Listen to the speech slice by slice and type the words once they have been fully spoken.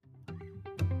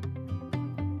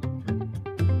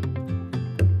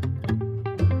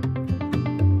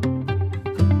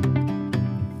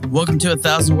Welcome to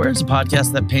 1,000 Words, a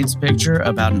podcast that paints a picture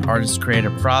about an artist's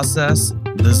creative process.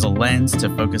 This is a lens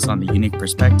to focus on the unique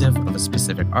perspective of a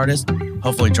specific artist,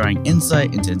 hopefully drawing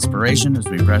insight into inspiration as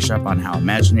we brush up on how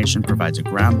imagination provides a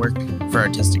groundwork for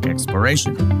artistic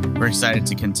exploration. We're excited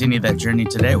to continue that journey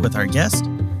today with our guest.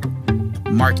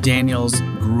 Mark Daniels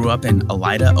grew up in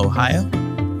Elida, Ohio,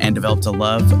 and developed a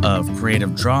love of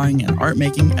creative drawing and art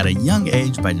making at a young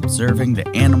age by observing the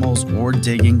animals or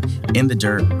digging in the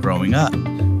dirt growing up.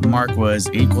 Mark was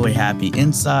equally happy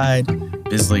inside,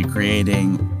 busily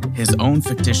creating his own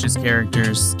fictitious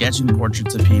characters, sketching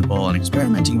portraits of people, and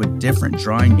experimenting with different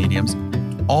drawing mediums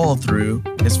all through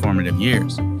his formative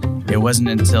years. It wasn't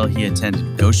until he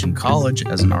attended Goshen College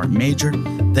as an art major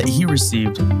that he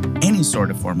received any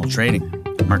sort of formal training.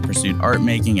 Mark pursued art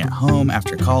making at home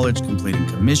after college, completing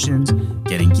commissions,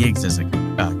 getting gigs as a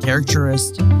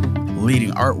caricaturist,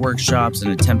 leading art workshops,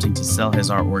 and attempting to sell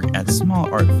his artwork at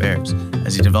small art fairs.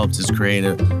 As he developed his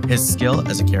skill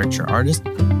as a caricature artist,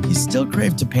 he still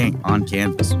craved to paint on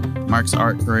canvas. Mark's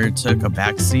art career took a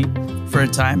backseat for a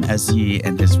time as he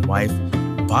and his wife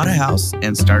bought a house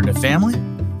and started a family.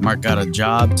 Mark got a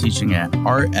job teaching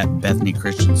art at Bethany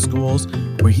Christian Schools,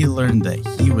 where he learned that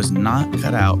he was not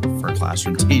cut out for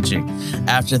classroom teaching.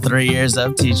 After 3 years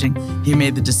of teaching, he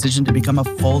made the decision to become a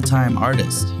full-time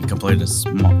artist. He completed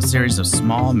a series of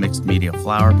small mixed media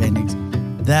flower paintings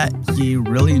that he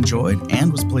really enjoyed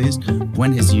and was pleased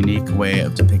when his unique way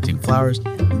of depicting flowers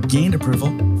gained approval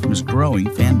from his growing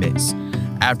fan base.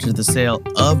 After the sale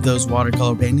of those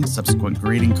watercolor paintings, subsequent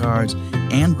greeting cards,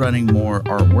 and running more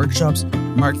art workshops,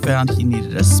 Mark found he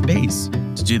needed a space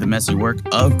to do the messy work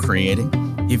of creating.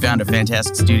 He found a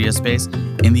fantastic studio space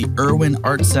in the Irwin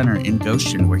Art Center in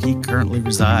Goshen, where he currently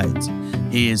resides.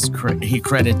 He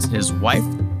credits his wife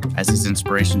as his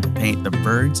inspiration to paint the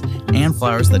birds and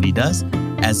flowers that he does.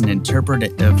 As an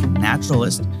interpretive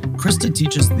naturalist, Krista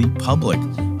teaches the public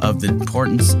of the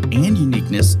importance and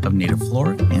uniqueness of native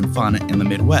flora and fauna in the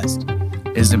Midwest.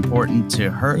 It is important to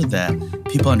her that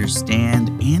people understand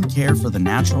and care for the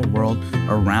natural world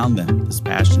around them. This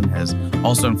passion has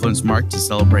also influenced Mark to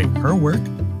celebrate her work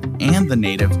and the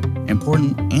native,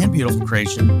 important, and beautiful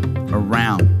creation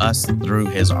around us through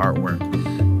his artwork.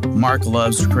 Mark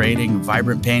loves creating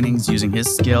vibrant paintings using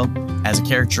his skill as a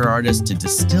caricature artist to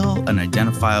distill an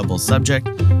identifiable subject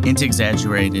into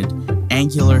exaggerated,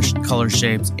 angular color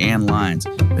shapes and lines,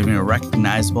 leaving a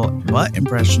recognizable but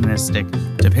impressionistic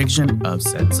depiction of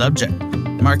said subject.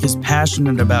 Mark is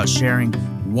passionate about sharing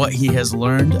what he has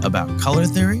learned about color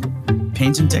theory,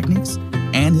 painting techniques,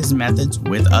 and his methods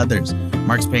with others.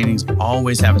 Mark's paintings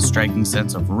always have a striking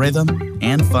sense of rhythm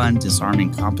and fun,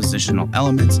 disarming compositional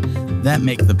elements that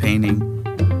make the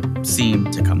painting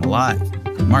seem to come alive.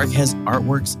 Mark has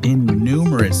artworks in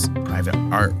numerous private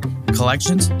art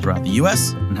collections throughout the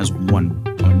U.S. and has won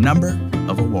a number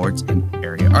of awards in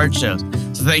area art shows.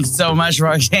 So thanks so much,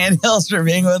 Mark Daniels, for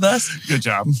being with us. Good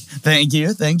job. Thank you.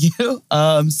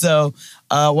 So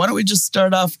why don't we just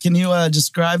start off? Can you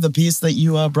describe the piece that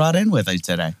you brought in with us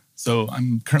today? So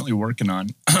I'm currently working on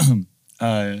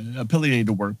a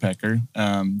pileated woodpecker.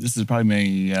 This is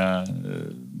probably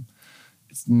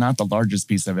it's not the largest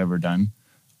piece I've ever done,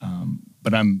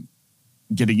 but I'm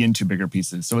getting into bigger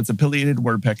pieces. So it's a pileated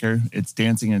woodpecker. It's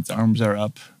dancing, its arms are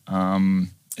up.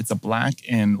 It's a black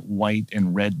and white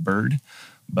and red bird,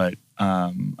 but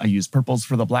I use purples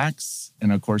for the blacks.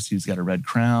 And of course, he's got a red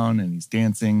crown and he's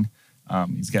dancing.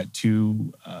 He's got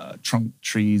two trunk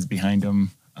trees behind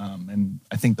him. And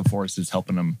I think the forest is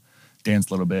helping him dance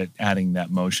a little bit, adding that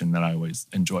motion that I always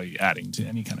enjoy adding to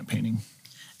any kind of painting.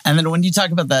 And then when you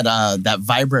talk about that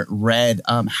vibrant red,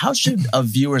 how should a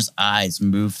viewer's eyes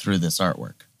move through this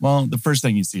artwork? Well, the first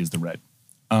thing you see is the red.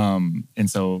 And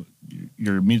so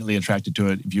you're immediately attracted to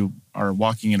it. If you are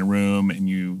walking in a room and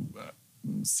you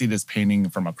see this painting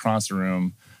from across the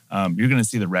room, you're going to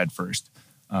see the red first,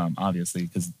 obviously,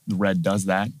 because the red does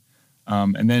that.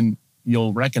 And then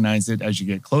you'll recognize it as you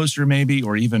get closer, maybe,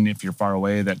 or even if you're far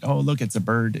away, that, oh, look, it's a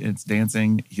bird, it's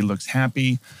dancing, he looks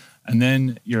happy. And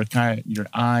then your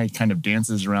eye kind of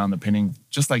dances around the painting,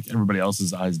 just like everybody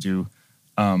else's eyes do.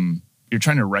 You're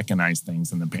trying to recognize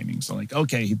things in the painting. So like,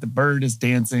 okay, the bird is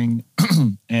dancing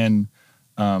and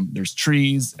there's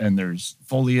trees and there's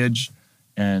foliage.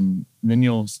 And then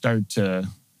you'll start to,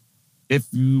 if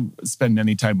you spend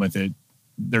any time with it,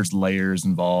 there's layers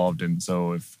involved. And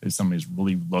so if somebody's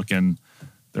really looking,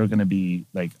 they're going to be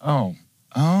like, oh,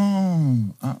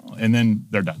 and then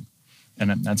they're done.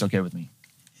 And that's okay with me.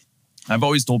 I've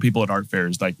always told people at art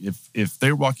fairs, like if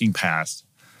they're walking past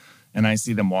and I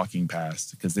see them walking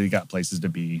past because they got places to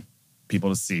be, people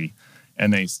to see,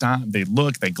 and they stop, they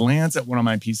look, they glance at one of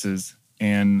my pieces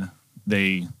and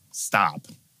they stop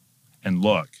and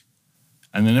look.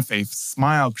 And then if a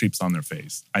smile creeps on their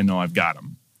face, I know I've got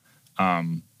them.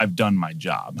 I've done my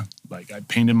job. Like, I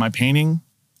painted my painting,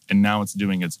 and now it's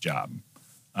doing its job.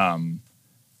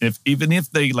 Even if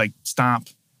they like stop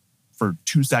for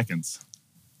 2 seconds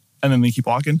and then they keep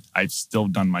walking, I've still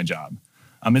done my job.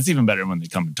 It's even better when they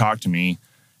come and talk to me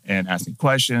and ask me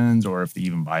questions, or if they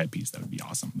even buy a piece, that would be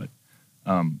awesome. But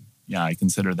yeah, I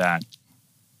consider that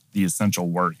the essential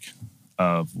work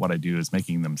of what I do is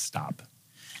making them stop.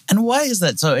 And why is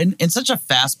that? So in such a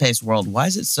fast-paced world, why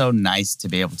is it so nice to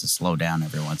be able to slow down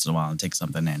every once in a while and take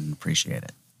something in and appreciate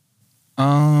it?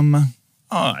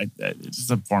 It's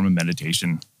just a form of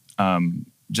meditation,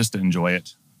 just to enjoy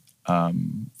it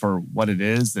for what it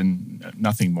is and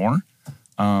nothing more.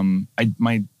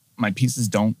 My pieces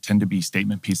don't tend to be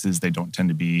statement pieces. They don't tend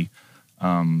to be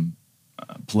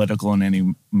political in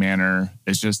any manner.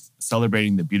 It's just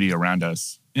celebrating the beauty around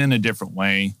us in a different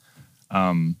way.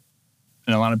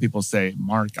 And a lot of people say,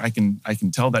 Mark, I can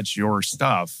tell that's your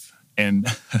stuff. And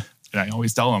I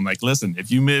always tell them, like, listen, if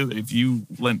you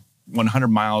went 100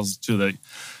 miles to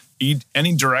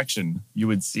any direction, you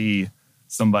would see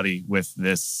somebody with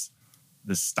this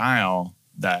style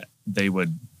that they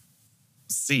would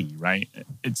see, right?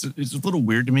 It's a little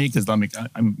weird to me because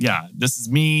this is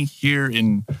me here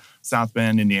in South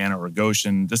Bend, Indiana, or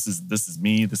Goshen. This is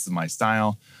me. This is my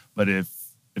style. But if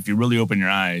you really open your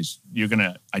eyes, you're going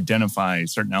to identify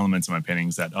certain elements of my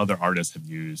paintings that other artists have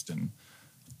used. And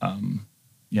I'm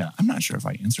not sure if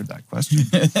I answered that question.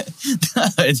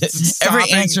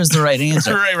 Every answer is the right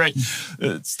answer. right.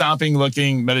 Stopping,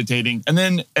 looking, meditating, and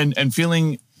then and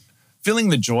feeling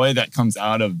the joy that comes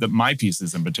out of my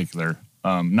pieces in particular.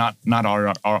 Not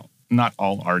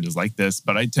all art is like this,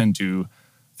 but I tend to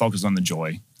focus on the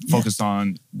joy, focus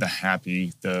on the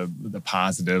happy, the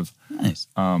positive. Nice.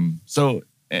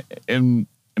 And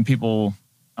people,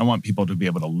 I want people to be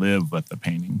able to live with the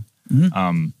painting.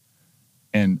 Mm-hmm.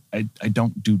 And I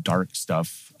don't do dark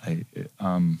stuff. I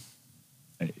don't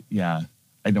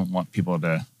want people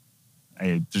to.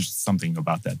 There's something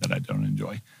about that I don't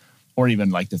enjoy, or even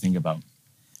like to think about.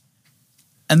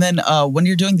 And then when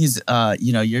you're doing these,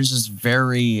 yours is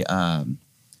very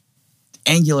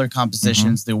angular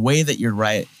compositions. Mm-hmm. The way that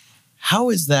you're how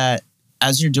is that?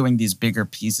 As you're doing these bigger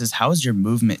pieces, how is your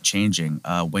movement changing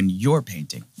when you're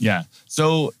painting? Yeah.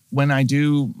 So when I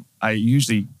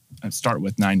usually start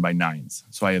with 9x9s.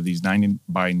 So I have these 9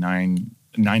 by 9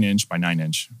 inch by 9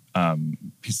 inch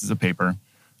pieces of paper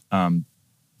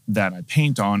that I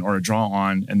paint on or draw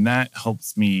on, and that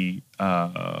helps me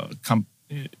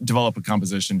develop a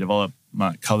composition, develop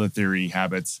my color theory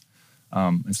habits,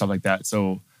 and stuff like that.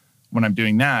 So when I'm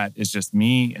doing that, it's just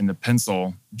me and the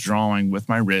pencil drawing with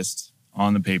my wrist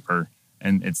on the paper,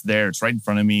 and it's there. It's right in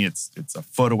front of me. It's a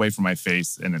foot away from my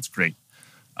face, and it's great.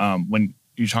 When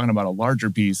you're talking about a larger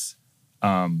piece,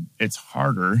 it's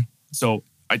harder. So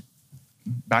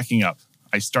backing up,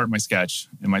 I start my sketch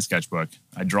in my sketchbook.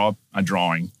 I draw a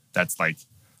drawing that's like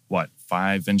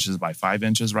 5 inches by 5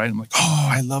 inches, right? I'm like, oh,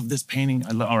 I love this painting.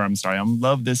 I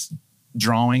love this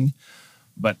drawing.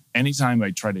 But anytime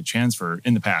I try to transfer,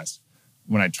 in the past,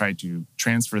 when I tried to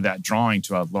transfer that drawing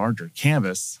to a larger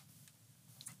canvas,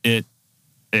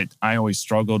 I always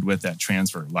struggled with that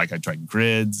transfer. Like, I tried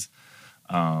grids,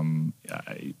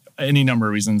 any number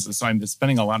of reasons. So I'm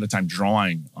spending a lot of time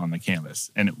drawing on the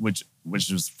canvas, and which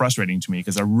was frustrating to me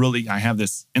because I have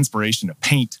this inspiration to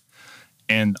paint,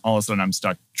 and all of a sudden I'm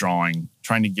stuck drawing,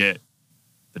 trying to get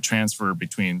the transfer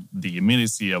between the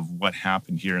immediacy of what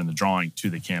happened here in the drawing to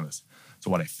the canvas.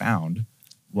 So what I found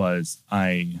was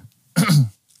I've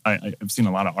seen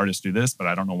a lot of artists do this, but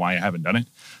I don't know why I haven't done it.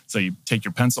 So you take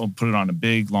your pencil, put it on a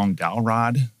big, long dowel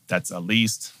rod that's at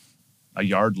least a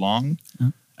yard long,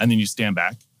 and then you stand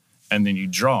back, and then you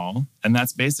draw, and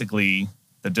that's basically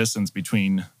the distance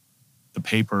between the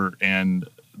paper and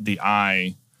the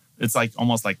eye. It's like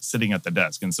almost like sitting at the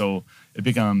desk, and so it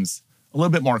becomes a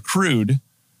little bit more crude,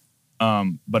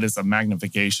 but it's a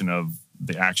magnification of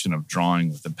the action of drawing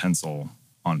with a pencil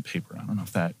on paper. I don't know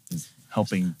if that is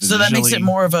helping visually. So that makes it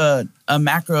more of a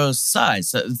macro size.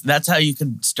 So that's how you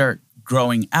can start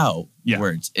growing out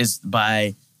words,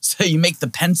 so you make the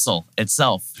pencil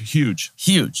itself huge.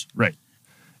 Right.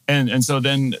 And so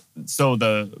the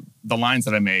lines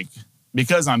that I make,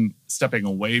 because I'm stepping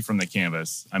away from the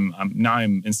canvas,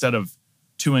 I'm instead of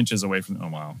 2 inches away from, oh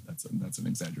wow, that's an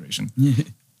exaggeration.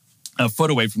 A foot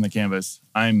away from the canvas,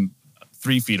 I'm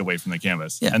 3 feet away from the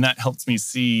canvas. Yeah. And that helps me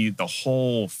see the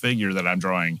whole figure that I'm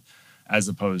drawing, as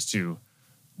opposed to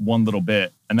one little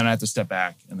bit. And then I have to step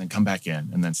back and then come back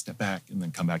in, and then step back and then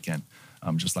come back in,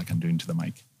 just like I'm doing to the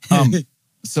mic.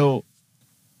 So,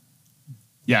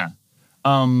 yeah.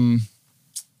 I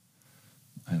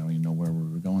don't even know where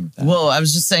we were going with that. Well, I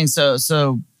was just saying,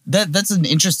 so that's an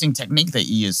interesting technique that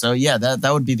you use. So yeah,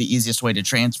 that would be the easiest way to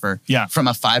transfer from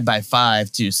a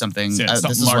 5x5 to something. Something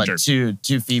this is larger. What,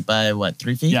 2 feet by what,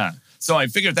 3 feet? Yeah. So I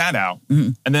figured that out.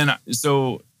 And then,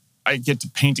 so I get to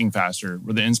painting faster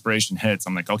where the inspiration hits.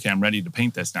 I'm like, okay, I'm ready to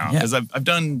paint this now. Because I've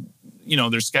done,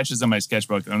 there's sketches in my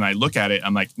sketchbook and I look at it,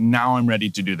 I'm like, now I'm ready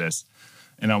to do this.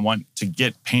 And I want to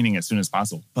get painting as soon as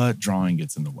possible, but drawing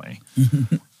gets in the way.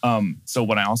 So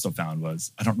what I also found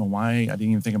was, I don't know why I didn't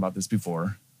even think about this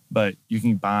before, but you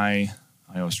can buy,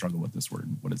 I always struggle with this word.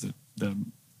 What is it?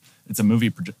 It's a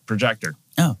movie projector.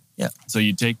 Oh, yeah. So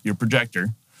you take your projector,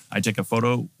 I take a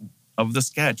photo of the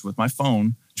sketch with my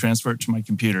phone, transfer it to my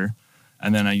computer,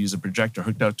 and then I use a projector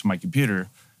hooked up to my computer,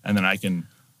 and then I can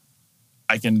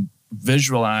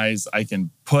visualize, I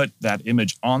can put that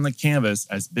image on the canvas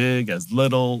as big, as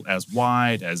little, as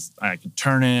wide, as I can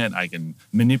turn it, I can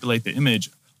manipulate the image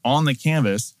on the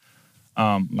canvas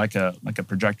like a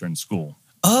projector in school.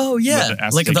 Oh, yeah.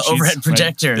 Like the overhead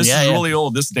projector. Right? This is really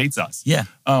old. This dates us. Yeah.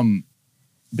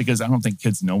 Because I don't think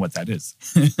kids know what that is.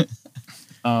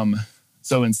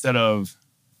 So instead of...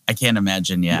 I can't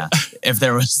imagine, if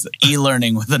there was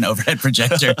e-learning with an overhead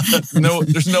projector. No,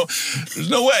 there's no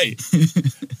way.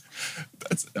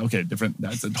 That's okay, different.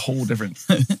 That's a whole different...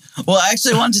 Well, I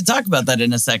actually wanted to talk about that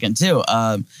in a second, too.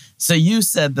 So you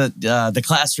said that the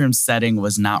classroom setting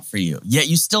was not for you, yet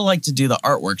you still like to do the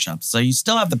art workshops. So you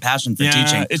still have the passion for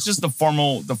teaching. It's just the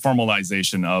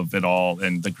formalization of it all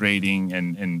and the grading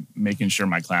and making sure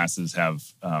my classes have,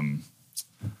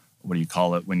 what do you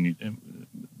call it? When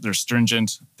they're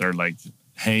stringent, they're like,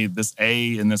 hey, this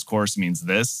A in this course means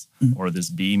this, or this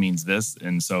B means this.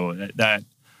 And so it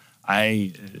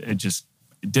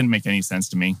didn't make any sense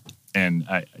to me. And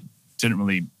I didn't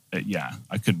really,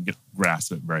 I couldn't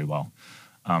grasp it very well.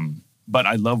 But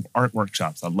I love art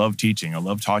workshops. I love teaching. I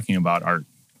love talking about art.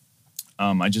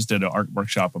 I just did an art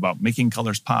workshop about making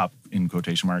colors pop, in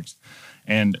quotation marks.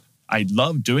 And I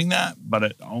love doing that, but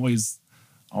it there's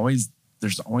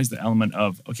always the element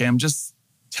of, okay, I'm just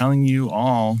telling you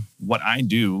all what I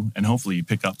do, and hopefully you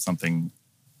pick up something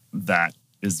that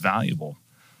is valuable.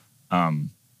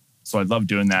 So I love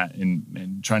doing that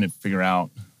and trying to figure out,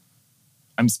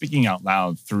 I'm speaking out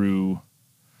loud through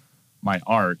my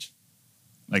art.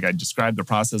 Like I describe the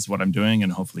process, what I'm doing,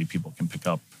 and hopefully people can pick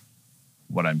up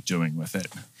what I'm doing with it.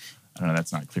 I don't know,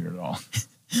 that's not clear at all.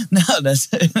 No,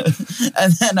 that's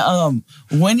and then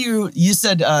when you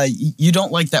said you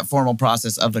don't like that formal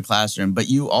process of the classroom, but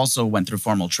you also went through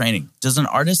formal training. Does an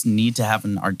artist need to have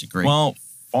an art degree? Well,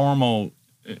 formal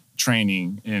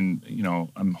training, and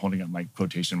I'm holding up my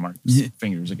quotation marks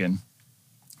fingers again,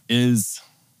 it's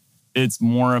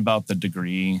more about the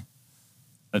degree.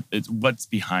 It's what's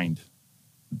behind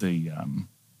the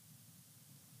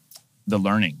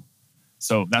learning.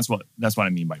 So that's what I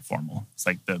mean by formal. It's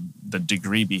like the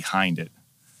degree behind it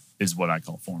is what I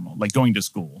call formal. Like going to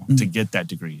school to get that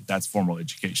degree. That's formal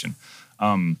education.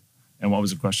 And what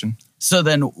was the question? So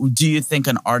then, do you think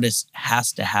an artist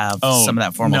has to have some of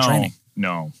that formal training?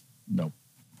 No.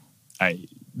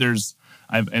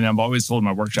 I've always told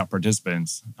my workshop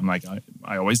participants, I'm like,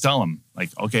 I always tell them, like,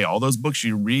 okay, all those books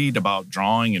you read about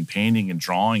drawing and painting and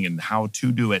drawing and how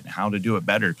to do it and how to do it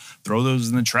better, throw those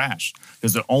in the trash.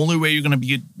 Because the only way you're going to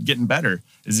be getting better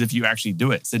is if you actually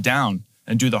do it. Sit down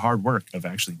and do the hard work of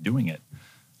actually doing it.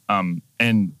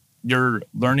 And you're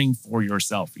learning for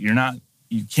yourself. You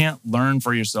can't learn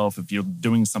for yourself if you're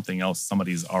doing something else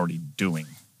somebody's already doing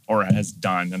or has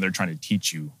done, and they're trying to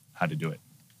teach you how to do it.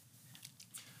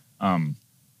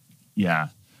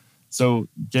 So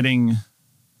doing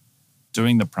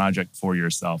the project for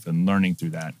yourself and learning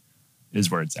through that is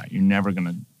where it's at. You're never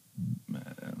gonna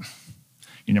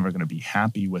be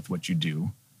happy with what you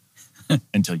do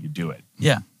until you do it.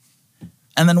 Yeah.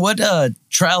 And then what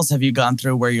trials have you gone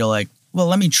through where you're like, well,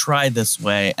 let me try this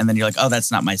way, and then you're like, oh,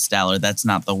 that's not my style, or that's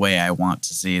not the way I want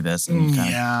to see this, and you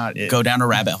kind of go down a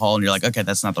rabbit hole, and you're like, okay,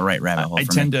 that's not the right rabbit hole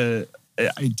for me.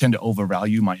 I tend to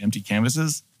overvalue my empty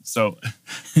canvases. So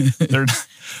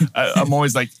I'm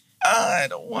always like, I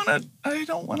don't want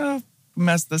to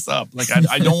mess this up. Like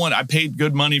I paid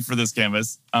good money for this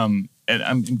canvas. And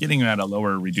I'm getting them at a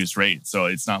lower reduced rate. So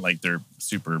it's not like they're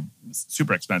super,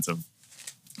 super expensive,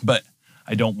 but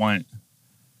I don't want,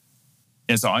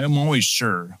 and so I'm always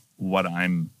sure what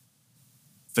I'm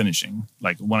finishing.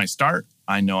 Like when I start,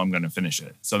 I know I'm going to finish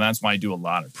it. So that's why I do a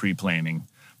lot of pre-planning.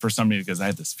 For somebody, because I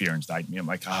have this fear inside me. I'm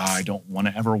like, I don't want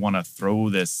to ever want to throw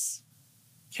this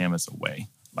canvas away.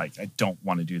 Like, I don't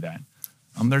want to do that.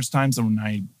 There's times when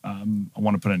I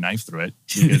want to put a knife through it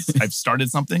because I've started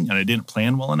something and I didn't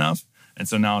plan well enough. And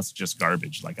so now it's just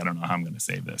garbage. Like, I don't know how I'm going to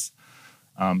save this.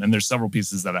 And there's several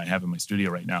pieces that I have in my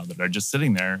studio right now that are just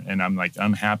sitting there and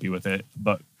I'm happy with it.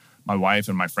 But my wife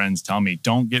and my friends tell me,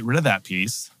 don't get rid of that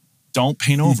piece. Don't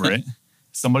paint over it.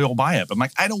 Somebody will buy it. But I'm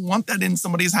like, I don't want that in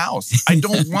somebody's house. I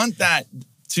don't want that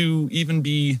to even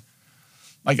be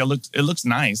like, it looks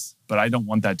nice, but I don't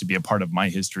want that to be a part of my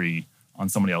history on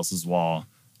somebody else's wall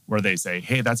where they say,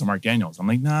 hey, that's a Mark Daniels. I'm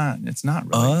like, nah, it's not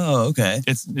really. Oh, okay.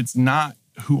 It's not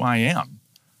who I am,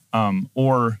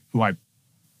 or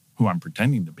who I'm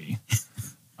pretending to be.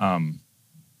 And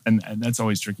that's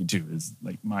always tricky too, is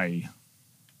like my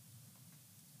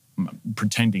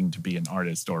pretending to be an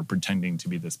artist or pretending to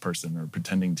be this person or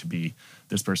pretending to be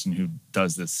this person who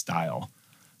does this style.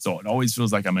 So it always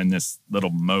feels like I'm in this little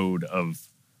mode of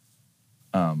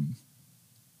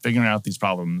figuring out these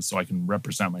problems so I can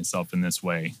represent myself in this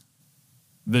way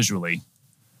visually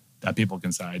that people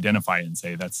can identify and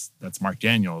say, that's Mark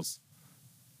Daniels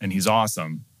and he's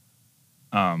awesome.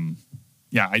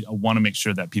 I want to make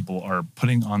sure that people are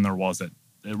putting on their walls that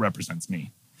it represents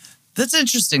me. That's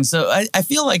interesting. So I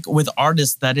feel like with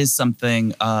artists, that is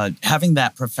something, having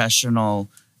that professional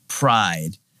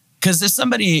pride. Because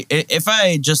if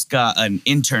I just got an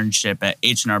internship at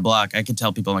H&R Block, I could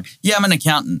tell people, like, yeah, I'm an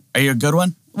accountant. Are you a good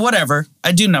one? Whatever.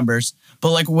 I do numbers.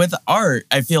 But like with art,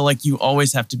 I feel like you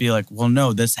always have to be like, well,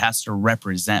 no, this has to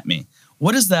represent me.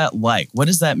 What is that like? What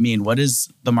does that mean? What is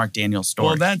the Mark Daniels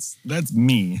story? Well, that's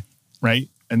me, right?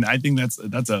 And I think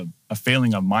that's a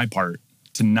failing on my part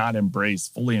to not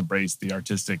fully embrace the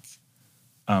artistic,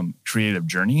 creative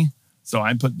journey. So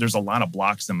there's a lot of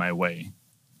blocks in my way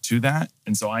to that.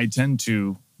 And so I tend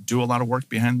to do a lot of work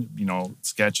behind,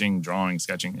 sketching, drawing,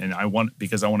 sketching. And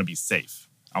because I want to be safe.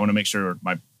 I want to make sure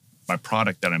my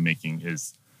product that I'm making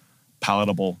is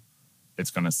palatable.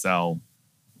 It's going to sell.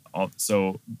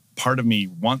 So part of me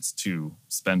wants to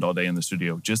spend all day in the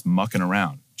studio just mucking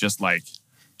around, just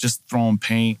throwing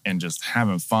paint and just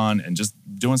having fun and just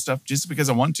doing stuff just because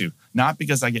I want to, not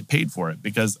because I get paid for it,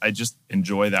 because I just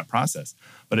enjoy that process.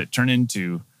 But it turned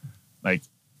into like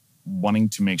wanting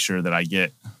to make sure that I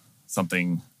get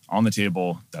something on the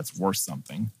table that's worth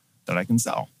something that I can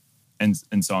sell. And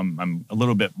so I'm a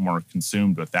little bit more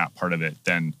consumed with that part of it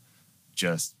than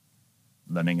just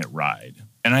letting it ride.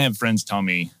 And I have friends tell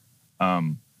me,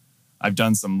 I've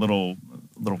done some little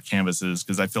canvases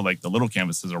because I feel like the little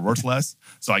canvases are worth less,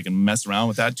 so I can mess around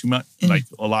with that too much, like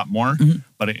a lot more. Mm-hmm.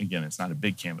 But again, it's not a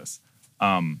big canvas.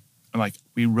 I'm like,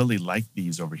 we really like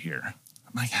these over here.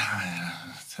 I'm like, I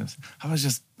was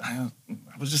just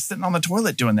sitting on the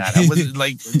toilet doing that. I was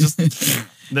like,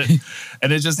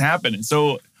 and it just happened.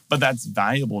 So, but that's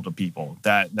valuable to people.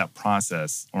 That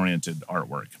process oriented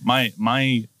artwork. My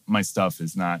stuff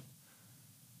is not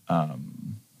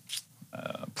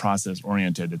process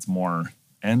oriented. It's more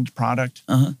end product.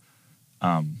 Uh-huh.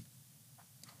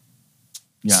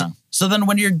 So then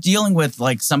when you're dealing with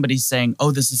like somebody saying,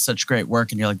 oh, this is such great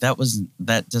work, and you're like,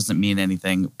 that doesn't mean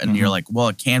anything. And you're like, well,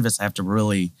 a canvas, I have to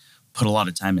really put a lot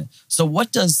of time in. So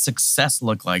what does success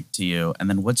look like to you? And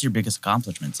then what's your biggest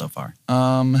accomplishment so far?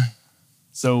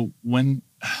 So when,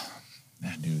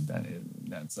 dude,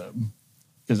 that's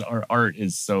because our art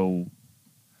is so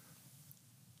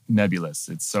nebulous.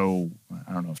 It's so,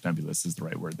 I don't know if nebulous is the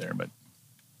right word there, but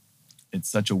it's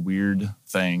such a weird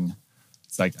thing.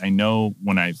 It's like, I know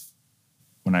when I've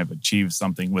achieved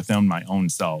something within my own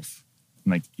self,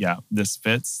 I'm like, yeah, this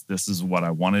fits. This is what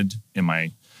I wanted in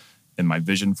my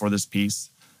vision for this piece.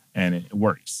 And it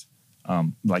works.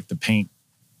 Like the paint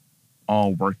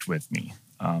all worked with me.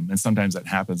 And sometimes that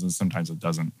happens and sometimes it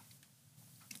doesn't.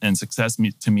 And success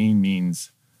to me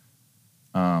means,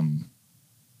 that's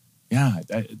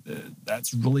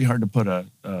really hard to put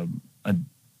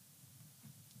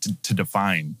to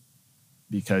define,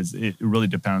 because it really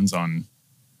depends on.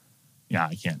 Yeah,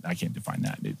 I can't define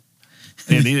that.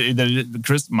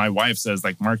 Chris, my wife says,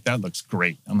 like, Mark, that looks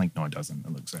great. I'm like, no, it doesn't.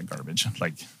 It looks like garbage.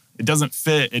 Like, it doesn't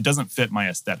fit. It doesn't fit my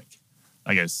aesthetic,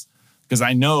 I guess, because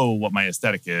I know what my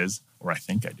aesthetic is, or I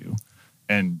think I do,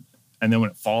 and then when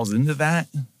it falls into that,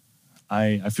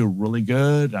 I feel really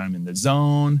good. I'm in the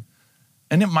zone.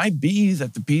 And it might be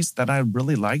that the piece that I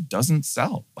really like doesn't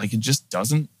sell. Like, it just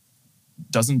doesn't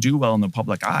do well in the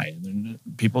public eye. And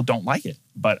people don't like it.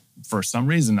 But for some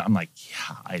reason, I'm like,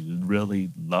 yeah, I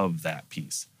really love that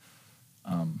piece.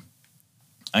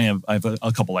 I have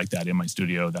a couple like that in my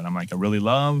studio that I'm like, I really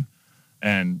love.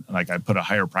 And like, I put a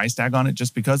higher price tag on it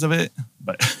just because of it.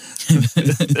 But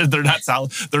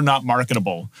they're not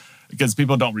marketable because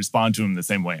people don't respond to them the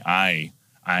same way I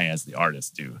as the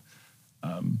artist do.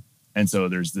 And so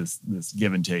there's this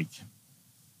give and take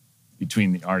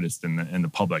between the artist and the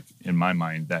public, in my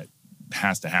mind, that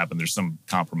has to happen. There's some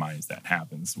compromise that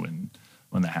happens when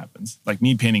that happens. Like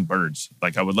me painting birds.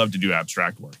 Like I would love to do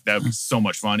abstract work. That would be so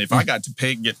much fun. If I got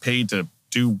to get paid to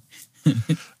do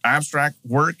abstract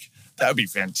work, that would be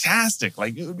fantastic.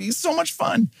 Like it would be so much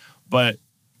fun. But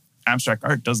abstract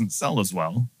art doesn't sell as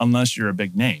well unless you're a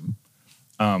big name.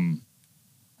 And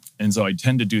so I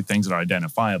tend to do things that are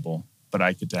identifiable, but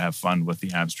I get to have fun with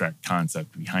the abstract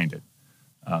concept behind it.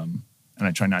 And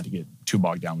I try not to get too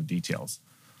bogged down with details,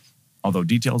 although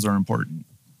details are important.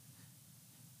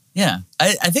 Yeah,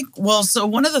 I think, well, so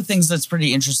one of the things that's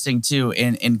pretty interesting too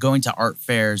in going to art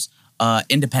fairs,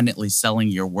 independently selling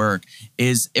your work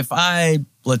is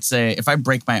let's say if I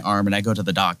break my arm and I go to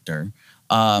the doctor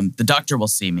will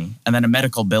see me, and then a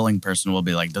medical billing person will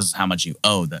be like, this is how much you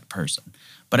owe that person.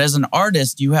 But as an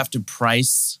artist, you have to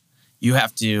price, you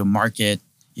have to market,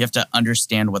 you have to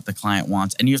understand what the client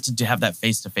wants, and you have to have that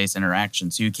face-to-face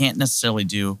interaction. So you can't necessarily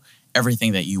do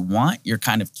everything that you want. You're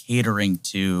kind of catering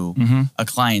to a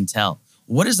clientele.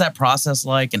 What is that process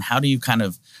like, and how do you kind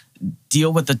of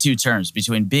deal with the two terms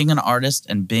between being an artist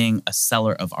and being a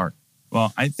seller of art?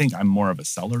 Well, I think I'm more of a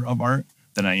seller of art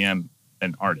than I am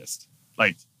an artist.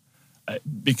 Like,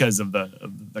 because of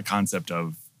the concept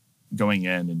of going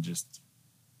in and just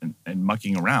and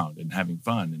mucking around and having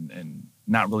fun and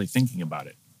not really thinking about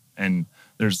it. And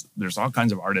there's all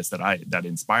kinds of artists that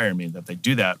inspire me that they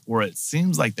do that, or it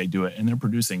seems like they do it and they're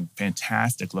producing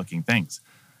fantastic looking things.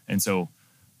 And so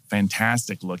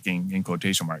fantastic looking in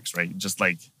quotation marks, right? Just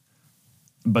like,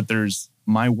 but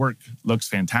my work looks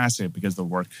fantastic because of the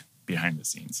work behind the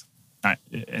scenes.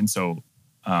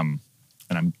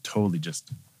 And I'm totally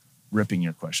just ripping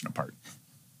your question apart.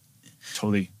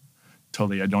 Totally.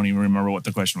 I don't even remember what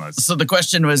the question was. So the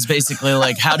question was basically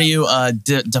like, how do you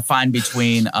define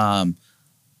between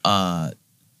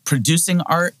producing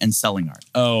art and selling art?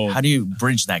 Oh. How do you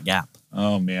bridge that gap?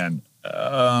 Oh, man.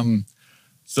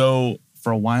 So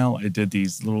for a while, I did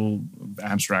these little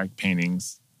abstract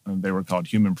paintings. They were called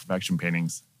human perfection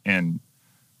paintings. And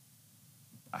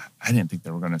I didn't think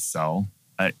they were going to sell.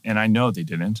 And I know they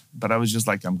didn't, but I was just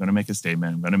like, I'm going to make a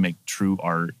statement. I'm going to make true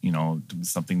art,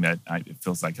 something that it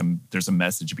feels like there's a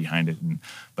message behind it,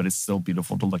 but it's still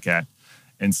beautiful to look at.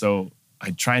 And so I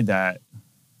tried that.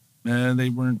 I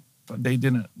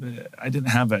didn't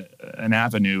have an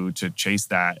avenue to chase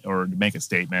that or to make a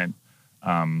statement,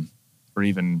 or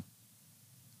even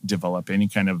develop any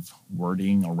kind of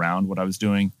wording around what I was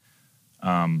doing.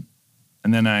 And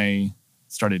then I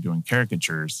started doing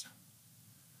caricatures.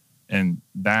 And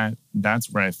that's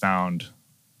where I found,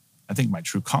 I think, my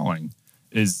true calling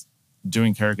is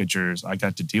doing caricatures. I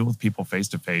got to deal with people face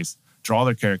to face, draw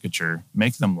their caricature,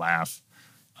 make them laugh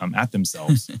at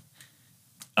themselves,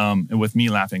 and with me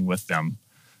laughing with them,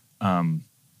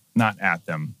 not at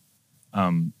them,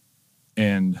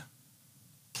 and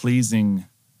pleasing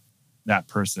that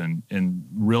person in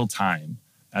real time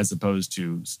as opposed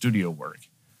to studio work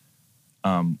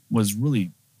was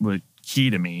really, really key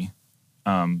to me.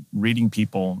 Reading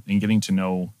people and getting to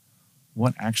know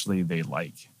what actually they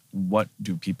like. What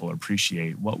do people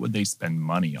appreciate? What would they spend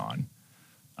money on?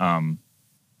 And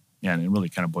it really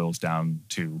kind of boils down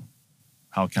to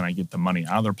how can I get the money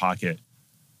out of their pocket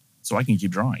so I can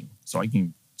keep drawing, so I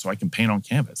can paint on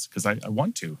canvas because I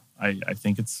want to. I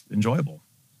think it's enjoyable.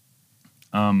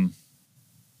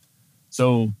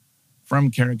 So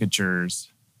from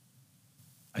caricatures,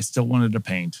 I still wanted to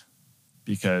paint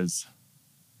because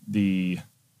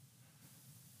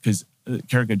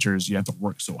caricatures, you have to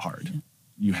work so hard.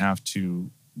 You have to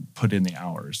put in the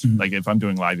hours. Mm-hmm. Like if I'm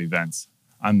doing live events,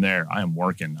 I'm there. I am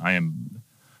working. I am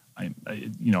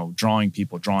drawing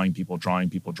people,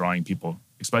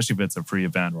 especially if it's a free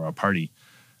event or a party.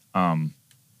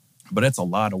 But it's a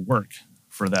lot of work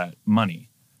for that money.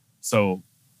 So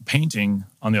painting,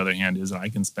 on the other hand, is that I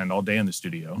can spend all day in the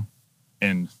studio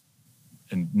and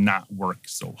not work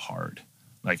so hard.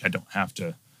 Like I don't have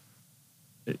to.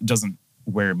 It doesn't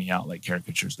wear me out like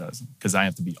caricatures does because I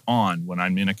have to be on when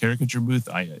I'm in a caricature booth.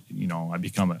 I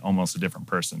become almost a different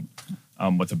person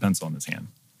with a pencil in his hand.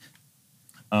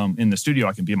 In the studio,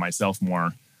 I can be myself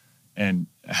more and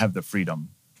have the freedom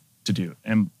to do.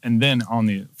 And then on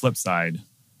the flip side,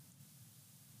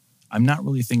 I'm not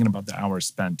really thinking about the hours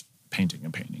spent painting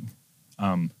and painting.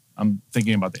 I'm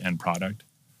thinking about the end product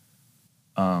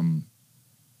and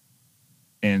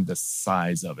the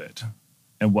size of it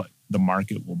and what the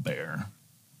market will bear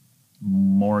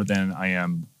more than I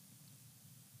am.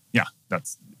 Yeah,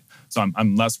 so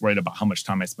I'm less worried about how much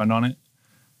time I spend on it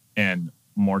and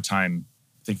more time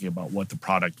thinking about what the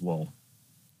product will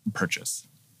purchase.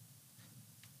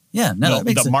 Yeah, no, that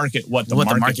makes the market, what the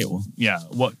market will. Yeah,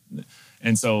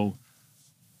 and so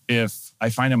if I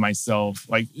find in myself,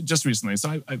 like just recently,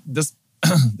 so this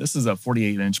this is a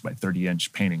 48-inch by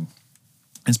 30-inch painting.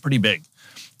 It's pretty big.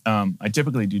 I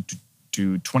typically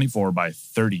do 24 by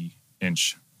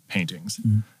 30-inch paintings.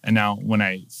 Mm-hmm. And now when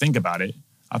I think about it,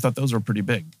 I thought those were pretty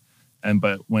big.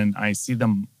 But when I see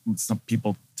them, some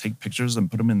people take pictures and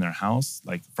put them in their house,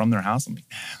 like from their house, I'm like,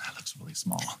 man, that looks really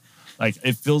small. Like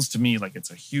it feels to me like it's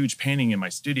a huge painting in my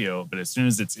studio, but as soon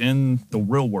as it's in the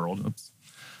real world,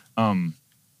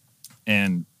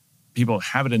 and people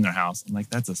have it in their house, I'm like,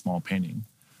 that's a small painting.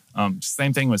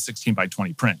 Same thing with 16 by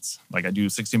 20 prints. Like I do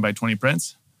 16 by 20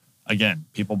 prints. Again,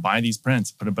 people buy these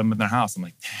prints, put them in their house. I'm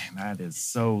like, dang, that is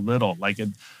so little. Like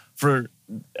for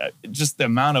just the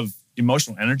amount of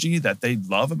emotional energy that they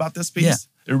love about this piece,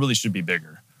 it really should be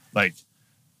bigger. Like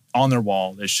on their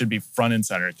wall, it should be front and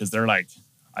center because they're like,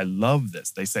 I love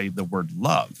this. They say the word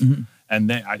love. Mm-hmm.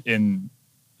 And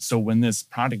so when this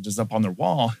product is up on their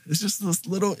wall, it's just this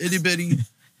little itty bitty,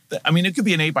 I mean, it could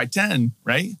be an 8 by 10,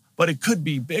 right? But it could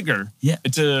be bigger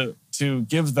to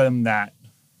give them that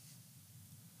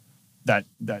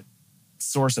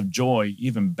source of joy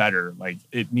even better. Like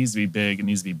it needs to be big, it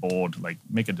needs to be bold, like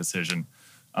make a decision.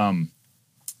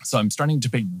 So I'm starting to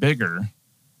paint bigger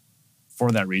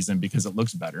for that reason because it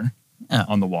looks better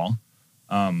on the wall.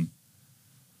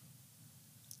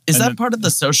 Is that part of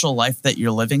the social life that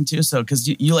you're living to? So, because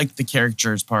you like the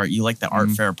caricatures part, you like the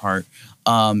art fair part.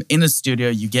 In a studio,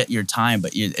 you get your time,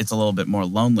 but it's a little bit more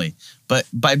lonely. But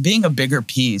by being a bigger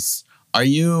piece, are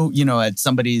you, at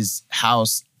somebody's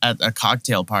house at a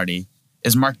cocktail party?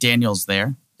 Is Mark Daniels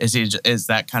there? Is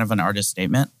that kind of an artist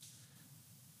statement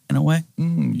in a way?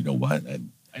 You know what?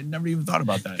 I never even thought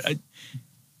about that.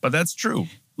 But that's true.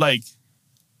 Like,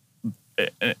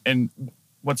 and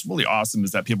what's really awesome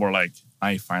is that people are like,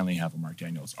 I finally have a Mark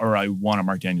Daniels, or I want a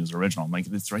Mark Daniels original. I'm like,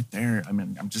 it's right there. I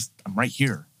mean, I'm right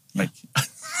here. Yeah. Like,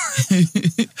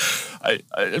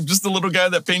 I'm just a little guy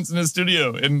that paints in his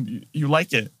studio, and you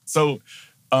like it. So,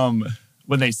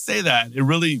 when they say that, it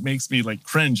really makes me like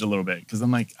cringe a little bit because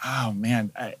I'm like, oh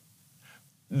man,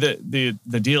 the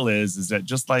deal is that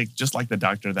just like the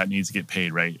doctor that needs to get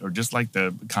paid, right, or just like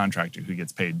the contractor who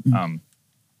gets paid,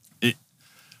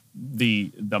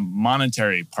 the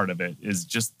monetary part of it is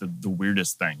just the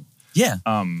weirdest thing. Yeah.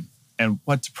 And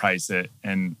what to price it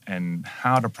and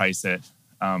how to price it.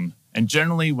 And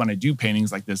generally when I do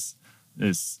paintings like this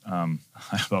I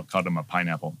about called him a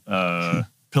pineapple,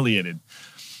 pileated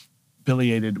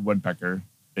woodpecker,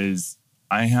 is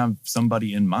I have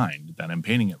somebody in mind that I'm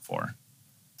painting it for,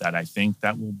 that I think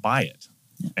that will buy it.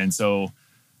 Yeah. And so,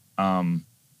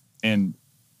 and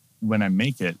when I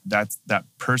make it, that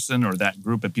person or that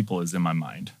group of people is in my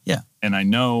mind. Yeah. And I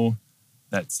know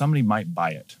that somebody might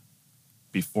buy it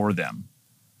before them.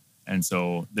 And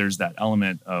so there's that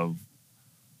element of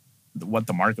what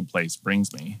the marketplace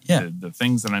brings me. Yeah. The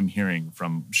things that I'm hearing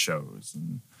from shows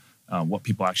and what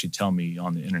people actually tell me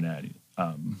on the internet.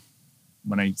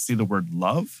 When I see the word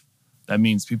love, that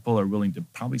means people are willing to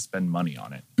probably spend money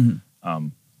on it. Mm-hmm.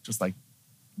 Just like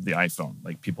the iPhone.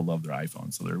 Like people love their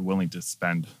iPhone, so they're willing to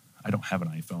spend. I don't have an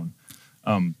iPhone,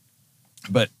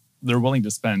 but they're willing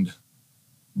to spend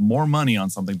more money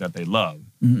on something that they love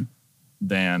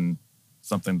than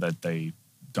something that they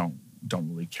don't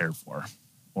really care for,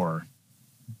 or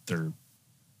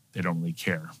they don't really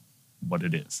care what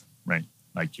it is, right?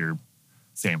 Like your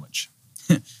sandwich.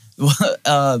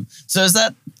 So is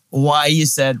that why you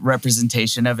said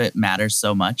representation of it matters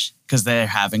so much? Because they're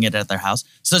having it at their house.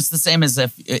 So it's the same as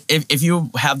if you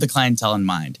have the clientele in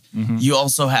mind, you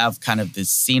also have kind of this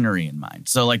scenery in mind.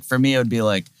 So like for me, it would be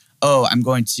like, oh, I'm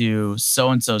going to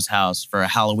so-and-so's house for a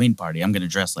Halloween party. I'm going to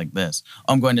dress like this.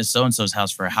 Oh, I'm going to so-and-so's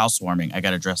house for a housewarming. I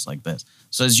got to dress like this.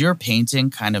 So is your painting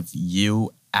kind of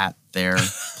you at their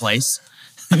place?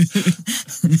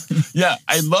 Yeah,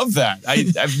 I love that.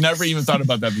 I've never even thought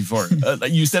about that before.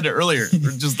 You said it earlier,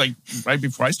 just like right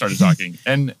before I started talking.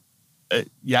 And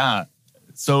yeah,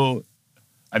 so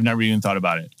I've never even thought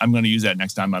about it. I'm going to use that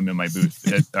next time I'm in my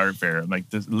booth at the art fair. I'm like,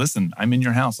 listen, I'm in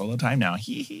your house all the time now.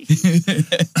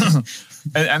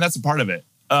 and that's a part of it.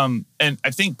 And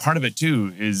I think part of it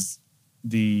too is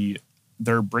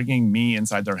they're bringing me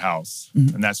inside their house.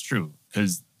 And that's true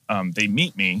because they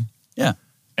meet me. Yeah.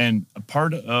 And a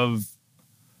part of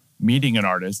meeting an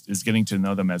artist is getting to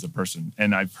know them as a person.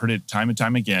 And I've heard it time and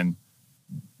time again.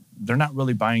 They're not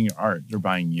really buying your art; they're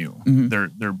buying you.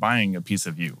 They're buying a piece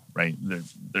of you, right?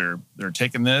 They're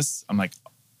taking this. I'm like,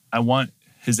 I want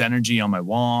his energy on my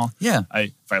wall. Yeah.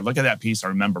 If I look at that piece, I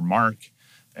remember Mark,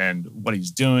 and what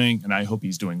he's doing, and I hope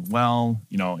he's doing well,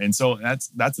 And so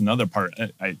that's another part.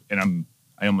 I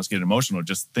almost get emotional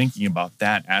just thinking about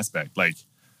that aspect. Like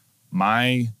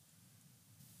my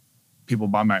people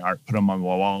buy my art, put them on the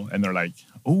wall, and they're like,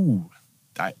 "Oh,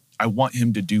 I want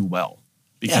him to do well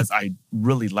because I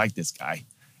really like this guy."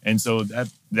 And so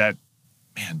that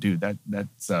man, dude,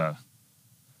 that's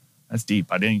deep.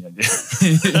 I didn't.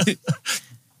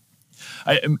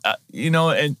 And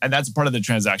that's part of the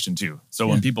transaction too. So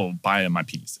when people buy my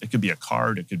piece, it could be a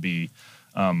card, it could be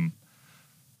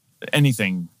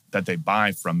anything that they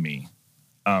buy from me.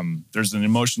 There's an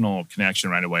emotional connection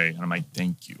right away, and I'm like,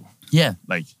 thank you. Yeah.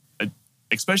 Like,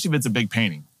 especially if it's a big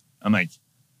painting, I'm like,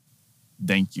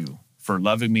 thank you for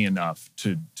loving me enough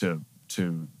to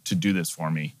do this for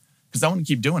me, because I want to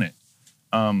keep doing it.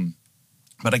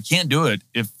 But I can't do it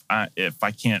if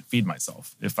I can't feed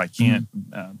myself, if I can't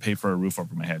pay for a roof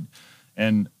over my head.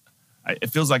 And it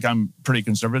feels like I'm pretty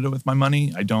conservative with my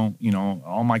money. I don't,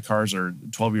 all my cars are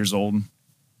 12 years old.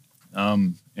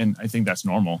 And I think that's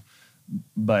normal.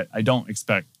 But I don't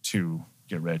expect to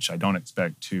get rich. I don't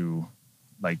expect to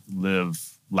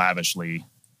live lavishly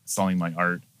selling my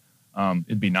art.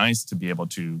 It'd be nice to be able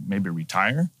to maybe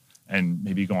retire and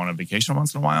maybe go on a vacation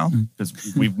once in a while,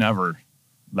 because we've never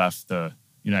left the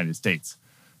United States,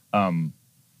 or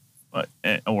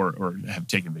have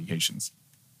taken vacations,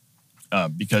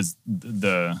 because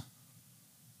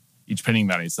each painting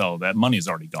that I sell, that money is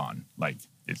already gone. Like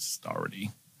it's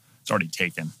already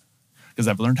taken, because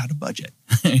I've learned how to budget.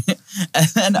 And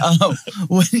then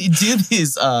when you do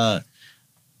these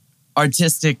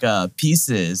artistic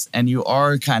pieces, and you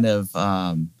are kind of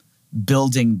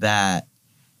building that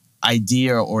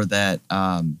idea or that,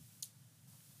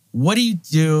 what do you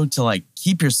do to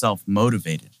keep yourself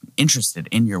motivated, interested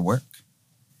in your work?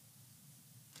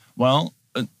 Well,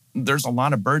 there's a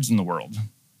lot of birds in the world,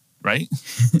 right?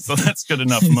 So that's good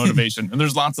enough motivation. And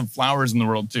there's lots of flowers in the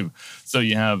world too. So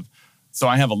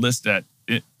I have a list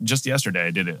just yesterday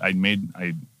I did it. I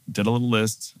did a little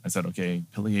list. I said, okay,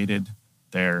 pileated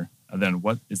there. And then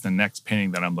what is the next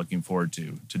painting that I'm looking forward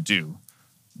to do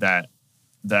that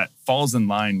falls in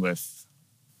line with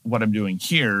what I'm doing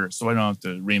here, so I don't have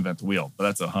to reinvent the wheel. But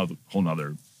that's a whole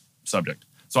nother subject.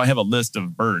 So I have a list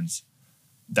of birds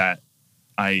that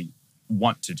I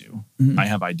want to do. Mm-hmm. I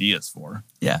have ideas for.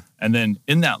 Yeah. And then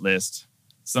in that list,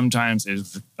 sometimes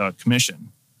is a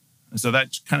commission. And so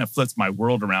that kind of flips my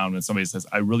world around when somebody says,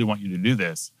 I really want you to do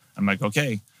this. I'm like,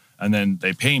 okay. And then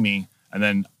they pay me, and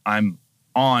then I'm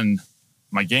on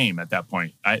my game at that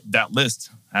point. That list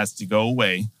has to go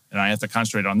away, and I have to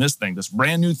concentrate on this thing, this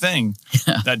brand new thing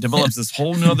that develops this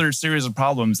whole nother series of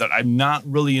problems that I'm not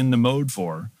really in the mode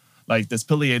for. Like this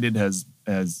pileated has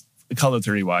color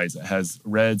theory wise, it has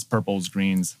reds, purples,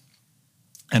 greens,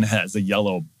 and it has a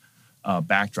yellow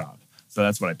backdrop. So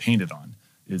that's what I painted on,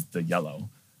 is the yellow.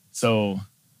 So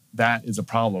that is a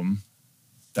problem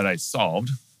that I solved,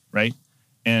 right?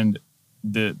 And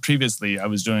previously I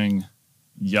was doing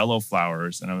yellow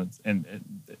flowers, and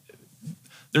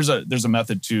there's a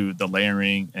method to the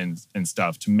layering and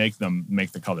stuff to make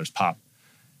the colors pop.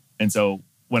 And so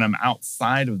when I'm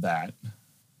outside of that,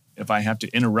 if I have to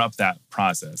interrupt that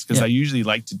process, because I usually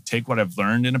like to take what I've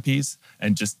learned in a piece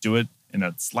and just do it in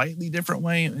a slightly different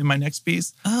way in my next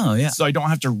piece. Oh, yeah. So I don't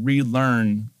have to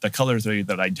relearn the color theory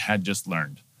that I had just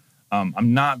learned.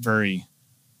 I'm not very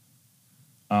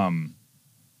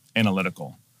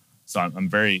analytical.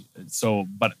 So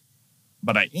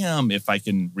but I am if I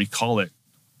can recall it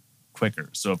quicker.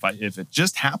 So if it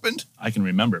just happened, I can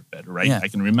remember it better, right? Yeah. I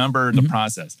can remember the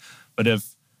process. But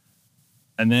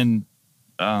then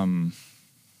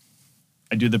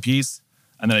I do the piece,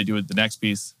 and then I do it the next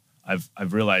piece.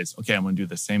 I've realized, okay, I'm going to do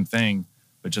the same thing,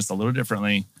 but just a little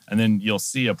differently. And then you'll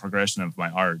see a progression of my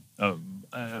art.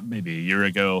 Maybe a year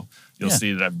ago, you'll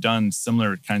see that I've done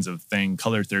similar kinds of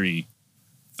color theory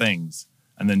things,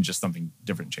 and then just something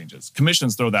different changes.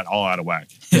 Commissions throw that all out of whack.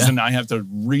 Because then I have to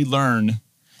relearn.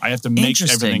 I have to make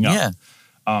everything up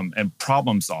and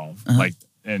problem solve.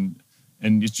 And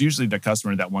it's usually the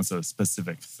customer that wants a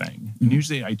specific thing. And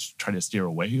usually I try to steer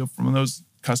away from those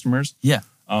customers. Yeah.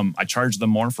 I charge them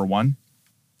more for one.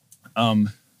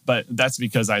 But that's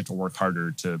because I have to work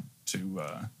harder to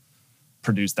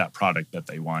produce that product that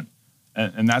they want.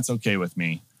 And that's okay with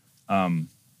me. And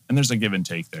there's a give and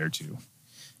take there too.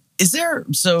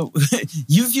 So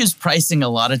you've used pricing a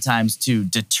lot of times to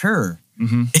deter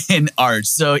in art.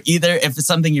 So either if it's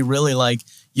something you really like,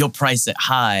 you'll price it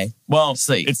high. Well,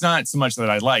 it's not so much that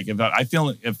I like. If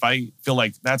I feel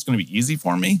like that's going to be easy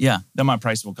for me, then my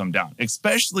price will come down.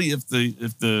 Especially if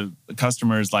the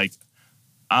customer is like,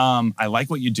 I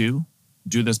like what you do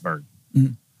this bird.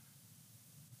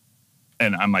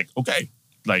 And I'm like, okay,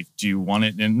 like, do you want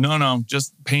it? And no,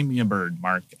 just paint me a bird,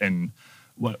 Mark. And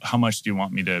how much do you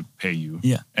want me to pay you?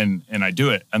 Yeah. And I do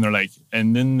it. And they're like,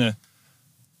 and then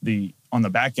the on the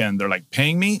back end, they're like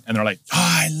paying me. And they're like, oh,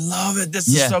 I love it. This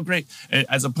is so great.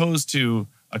 As opposed to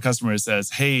a customer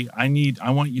says, hey, I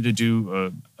want you to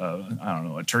do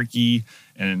a turkey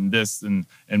and this and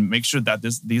make sure that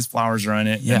these flowers are in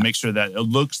it and make sure that it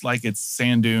looks like it's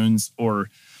sand dunes, or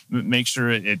make sure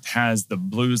it has the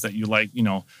blues that you like,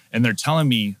 and they're telling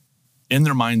me in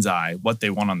their mind's eye what they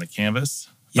want on the canvas.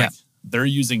 Yeah. Like they're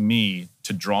using me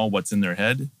to draw what's in their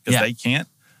head because they can't.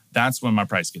 That's when my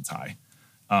price gets high.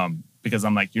 Because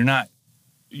I'm like, you're not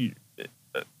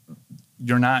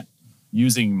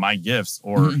using my gifts,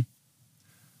 or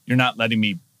you're not letting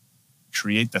me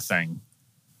create the thing.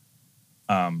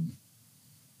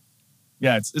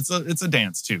 It's a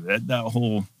dance too. That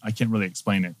whole, I can't really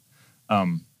explain it.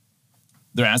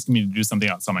 They're asking me to do something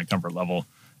outside my comfort level,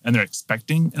 and they're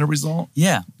expecting a result.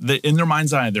 Yeah. In their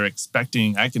mind's eye, they're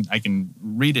expecting, I can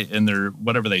read it in their,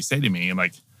 whatever they say to me. I'm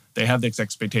like, they have this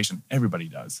expectation. Everybody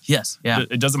does. Yes. Yeah.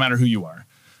 It doesn't matter who you are.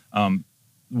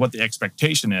 What the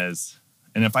expectation is.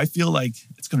 And if I feel like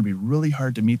it's going to be really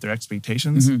hard to meet their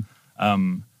expectations,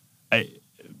 I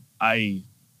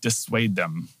dissuade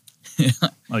them.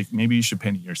 Like, maybe you should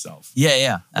paint it yourself.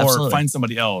 Yeah. Absolutely. Or find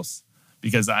somebody else,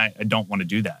 because I don't want to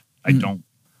do that. I don't.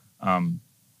 I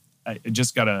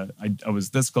was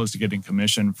this close to getting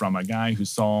commission from a guy who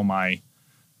saw my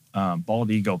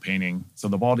bald eagle painting. So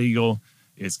the bald eagle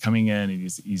is coming in, and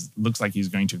he's looks like he's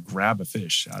going to grab a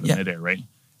fish out of midair, right?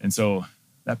 And so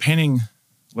that painting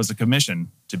was a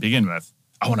commission to begin with.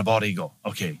 I want a bald eagle.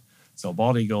 Okay, so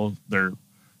bald eagle, they're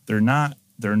not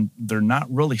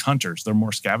really hunters. They're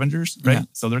more scavengers, right? Yeah.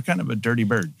 So they're kind of a dirty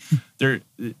bird. They're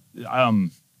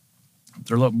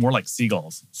more like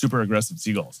seagulls, super aggressive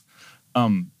seagulls.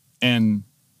 And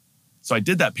so I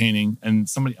did that painting, and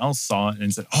somebody else saw it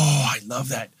and said, "Oh, I love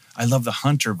that. I love the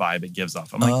hunter vibe it gives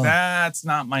off." I'm like, that's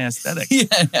not my aesthetic.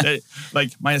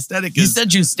 Like, my aesthetic is... You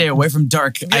said you stay away from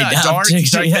dark. Dark,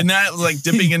 and that was like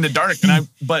dipping into dark.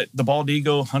 But the bald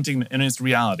eagle hunting, and it's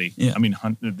reality. Yeah. I mean,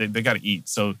 they got to eat.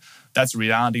 So that's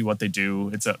reality, what they do.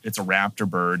 It's a raptor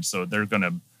bird. So they're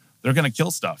gonna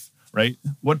kill stuff, right?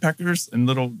 Woodpeckers and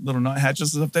little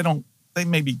nuthatches and stuff, they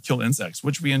maybe kill insects,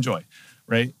 which we enjoy,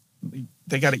 right?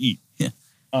 They got to eat. Yeah.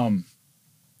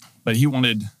 But he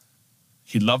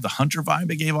loved the hunter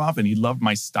vibe it gave off, and he loved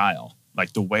my style,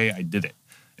 like the way I did it.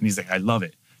 And he's like, I love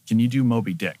it. Can you do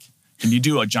Moby Dick? Can you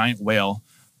do a giant whale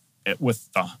and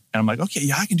I'm like, okay,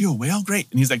 yeah, I can do a whale.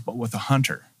 Great. And he's like, but with a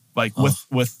hunter, like with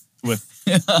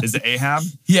is it Ahab?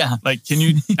 Yeah. Like, can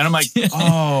you, and I'm like,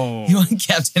 oh. You want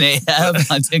Captain Ahab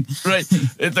hunting? Right.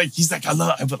 It's like, he's like, I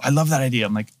love that idea.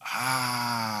 I'm like,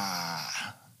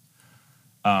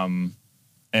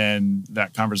 and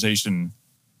that conversation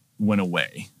went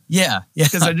away. Yeah.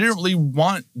 Because I didn't really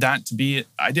want that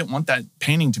I didn't want that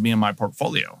painting to be in my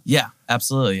portfolio. Yeah,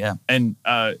 absolutely. Yeah. And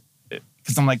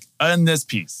because I'm like, in this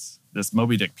piece, this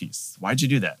Moby Dick piece, why'd you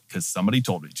do that? Because somebody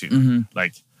told me to. Mm-hmm.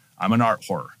 Like, I'm an art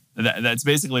whore. That's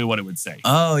basically what it would say.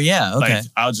 Oh, yeah. Okay. Like,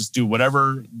 I'll just do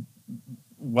whatever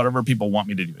people want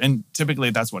me to do. And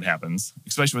typically that's what happens,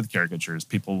 especially with caricatures.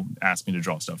 People ask me to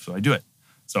draw stuff, so I do it.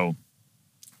 So,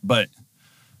 but,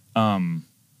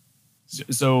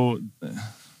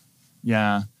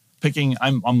 yeah,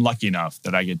 I'm lucky enough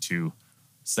that I get to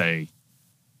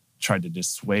try to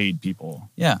dissuade people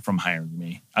from hiring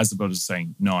me, as opposed to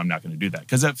saying, no, I'm not going to do that.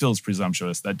 Because that feels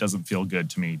presumptuous. That doesn't feel good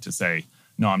to me to say,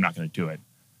 no, I'm not going to do it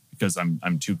because I'm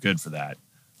too good for that.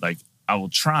 Like, I will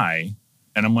try,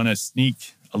 and I'm going to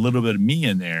sneak a little bit of me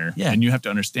in there. Yeah. And you have to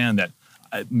understand that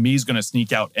me's going to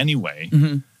sneak out anyway.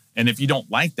 Mm-hmm. And if you don't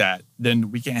like that,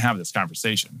 then we can't have this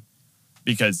conversation.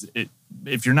 Because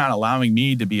if you're not allowing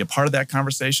me to be a part of that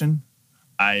conversation,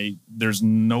 there's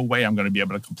no way I'm going to be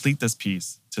able to complete this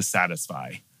piece to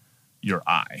satisfy your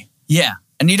eye. Yeah.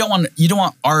 And you don't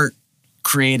want art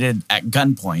created at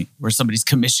gunpoint where somebody's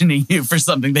commissioning you for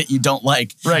something that you don't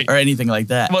like, right, or anything like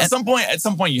that. Well, at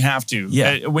some point you have to.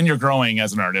 Yeah. When you're growing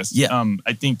as an artist,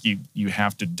 I think you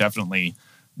have to definitely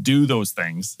do those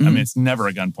things. Mm-hmm. I mean, it's never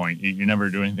a gunpoint. You never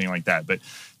do anything like that. But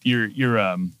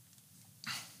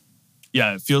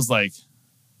it feels like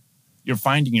you're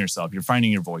finding yourself, you're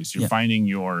finding your voice, you're finding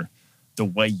the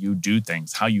way you do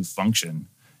things, how you function.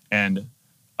 And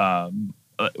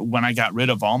when I got rid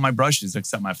of all my brushes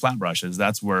except my flat brushes,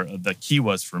 that's where the key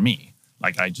was for me.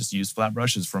 Like, I just used flat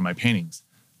brushes for my paintings.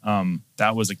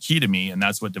 That was a key to me, and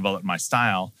that's what developed my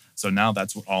style. So now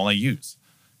that's all I use.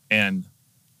 And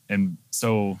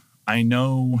so I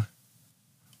know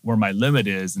where my limit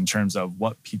is in terms of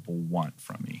what people want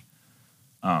from me.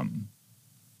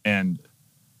 And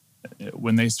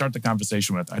when they start the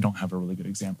conversation with, I don't have a really good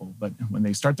example, but when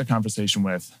they start the conversation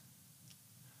with,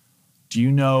 do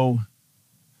you know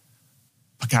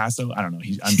Picasso? I don't know.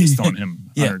 I'm just throwing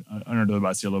him under the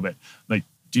bus here a little bit. Like,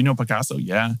 do you know Picasso?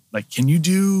 Yeah. Like, can you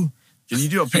do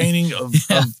a painting of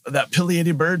that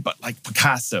pileated bird, but like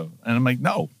Picasso? And I'm like,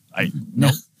 no.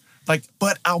 Like,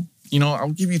 but I'll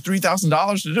give you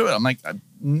 $3,000 to do it. I'm like,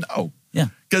 no. Yeah.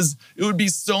 Because it would be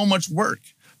so much work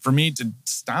for me to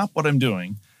stop what I'm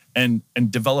doing and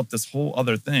develop this whole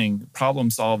other thing, problem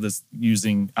solve this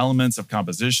using elements of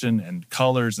composition and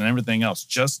colors and everything else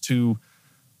just to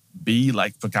be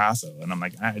like Picasso. And I'm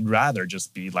like, I'd rather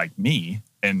just be like me.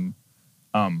 And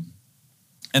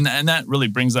that really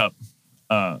brings up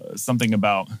something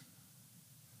about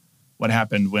what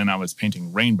happened when I was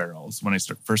painting rain barrels, when I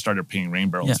first started painting rain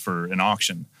barrels for an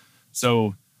auction.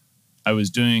 So I was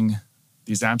doing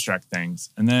these abstract things.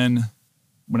 And then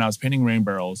when I was painting rain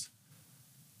barrels,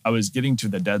 I was getting to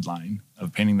the deadline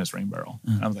of painting this rain barrel.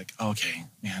 And I was like, okay,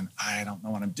 man, I don't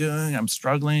know what I'm doing. I'm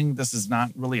struggling. This is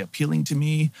not really appealing to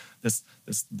me. This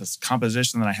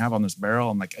composition that I have on this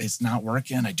barrel, I'm like, it's not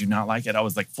working. I do not like it. I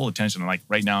was like full attention. I'm like,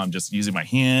 right now I'm just using my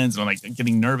hands and I'm like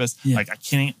getting nervous. Yeah. Like, I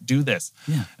can't do this.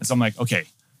 Yeah. And so I'm like, okay,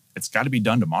 it's got to be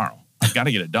done tomorrow. I've got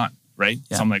to get it done, right?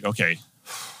 Yeah. So I'm like, okay,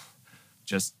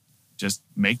 just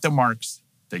make the marks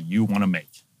that you want to make.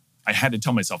 I had to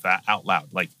tell myself that out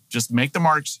loud. Like, just make the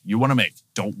marks you want to make.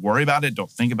 Don't worry about it. Don't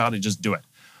think about it. Just do it.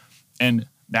 And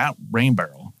that rain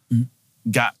barrel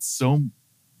got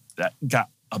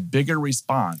a bigger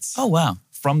response. Oh, wow.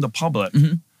 From the public.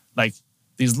 Like,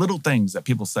 these little things that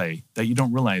people say that you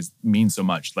don't realize mean so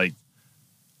much. Like,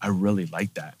 I really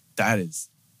like that. That is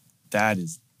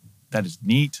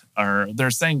neat. Or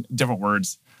they're saying different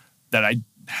words that I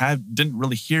didn't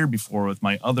really hear before with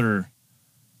my other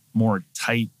more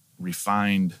tight,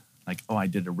 refined, like, oh, I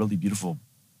did a really beautiful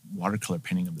watercolor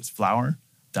painting of this flower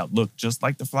that looked just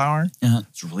like the flower.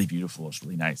 It's really beautiful. It's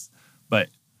really nice. But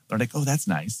they're like, oh, that's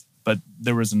nice. But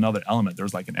there was another element. There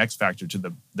was like an X factor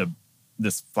to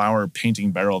this flower painting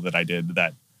barrel that I did,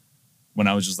 that when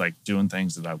I was just like doing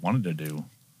things that I wanted to do,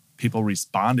 people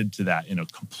responded to that in a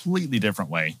completely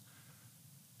different way.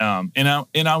 And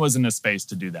I was in a space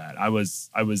to do that. I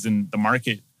was in the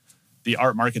market, the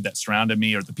art market that surrounded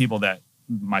me, or the people that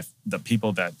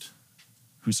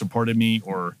who supported me,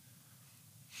 or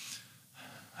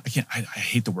I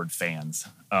hate the word fans.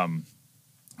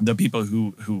 The people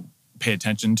who pay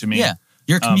attention to me. Yeah,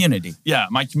 your community.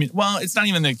 My community. Well, it's not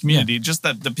even the community, just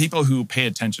that the people who pay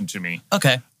attention to me.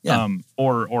 Okay. Yeah.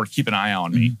 Or keep an eye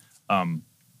on me.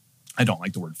 I don't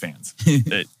like the word fans.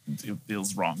 It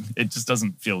feels wrong. It just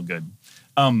doesn't feel good.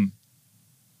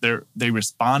 They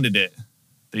responded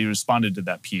to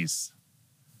that piece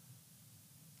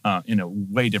in a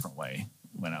way different way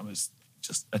when I was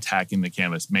just attacking the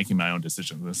canvas, making my own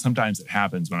decisions. Sometimes it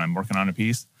happens when I'm working on a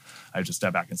piece. I just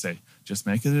step back and say, just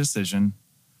make a decision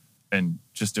and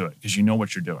just do it, because you know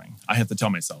what you're doing. I have to tell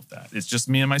myself that. It's just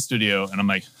me in my studio, and I'm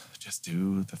like, just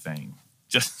do the thing.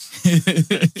 Just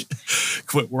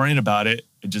quit worrying about it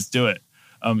and just do it.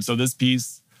 So this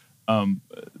piece,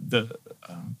 the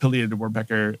pileated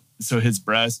woodpecker, so his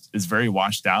breast is very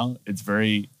washed out. It's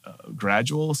very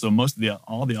gradual. So most of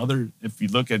all the other, if you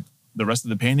look at the rest of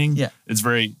the painting, it's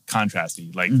very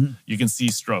contrasty. Like you can see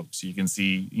strokes, you can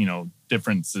see,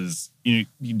 differences,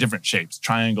 different shapes,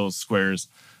 triangles, squares,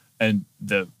 and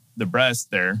the breast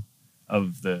there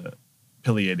of the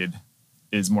pileated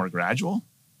is more gradual.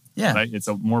 Yeah. Right? It's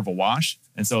more of a wash.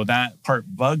 And so that part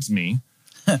bugs me.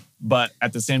 But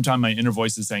at the same time, my inner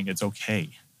voice is saying, it's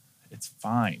okay. It's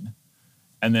fine.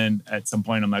 And then at some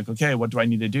point, I'm like, okay, what do I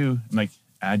need to do? I'm like,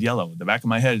 add yellow. The back of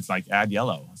my head is like, add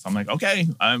yellow. So I'm like, okay,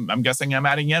 I'm guessing I'm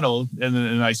adding yellow. And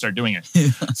then I start doing it.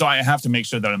 So I have to make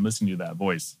sure that I'm listening to that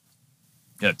voice.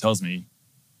 Yeah, it tells me,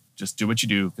 just do what you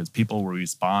do, because people will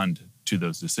respond to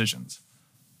those decisions.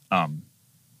 And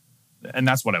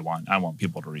that's what I want. I want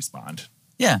people to respond.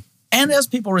 Yeah. And as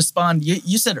people respond,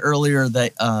 you said earlier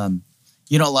that,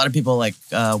 a lot of people, like,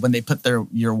 when they put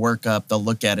your work up, they'll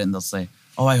look at it and they'll say,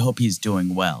 oh, I hope he's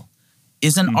doing well.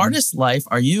 Is an artist's life,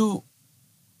 are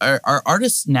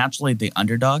artists naturally the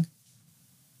underdog?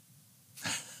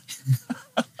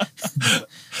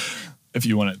 If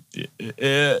you want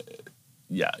to,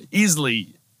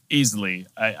 easily.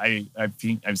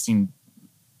 I've seen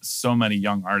so many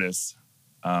young artists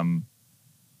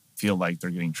feel like they're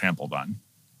getting trampled on.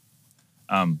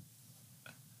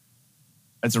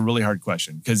 It's a really hard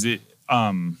question, because you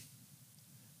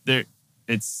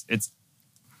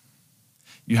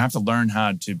have to learn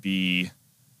how to be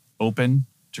open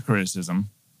to criticism,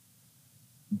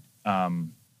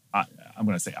 I'm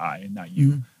going to say I, not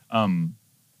you.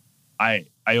 I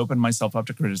opened myself up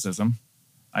to criticism.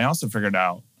 I also figured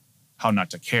out how not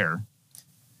to care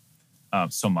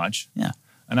so much. Yeah.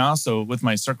 And I also, with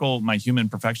my Human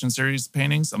Perfection series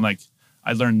paintings, I'm like,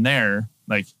 I learned there,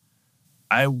 like,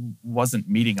 I wasn't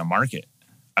meeting a market.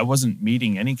 I wasn't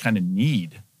meeting any kind of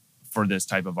need for this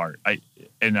type of art.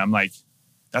 And I'm like,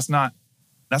 that's not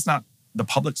the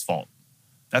public's fault.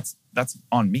 That's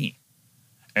on me.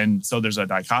 And so there's a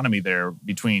dichotomy there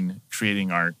between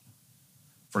creating art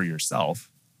for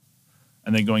yourself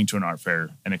and then going to an art fair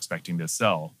and expecting to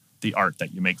sell the art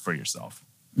that you make for yourself.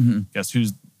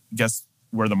 Guess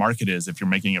where the market is if you're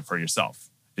making it for yourself?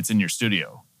 It's in your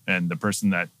studio. And the person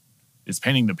that is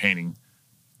painting the painting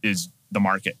is the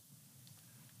market.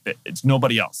 It's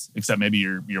nobody else except maybe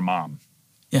your mom.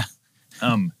 Yeah.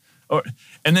 But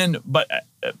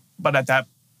at that,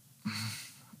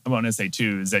 I want to say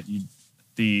too is that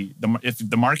if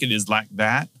the market is like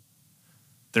that,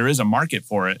 there is a market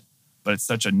for it, but it's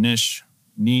such a niche.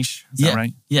 Is that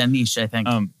right? Yeah, niche. I think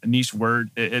a niche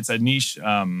word. It's a niche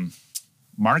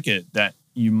market that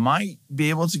you might be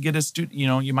able to get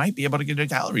you might be able to get a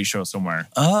gallery show somewhere.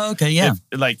 Oh, okay, yeah.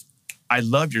 I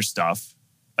love your stuff,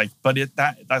 but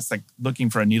that's like looking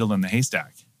for a needle in the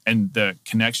haystack. And the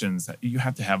connections, you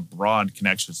have to have broad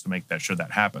connections to make sure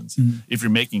that happens. If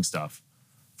you're making stuff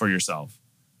for yourself,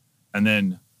 and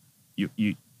then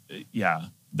the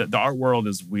art world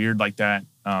is weird like that.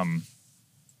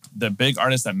 The big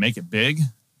artists that make it big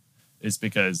is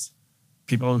because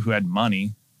people who had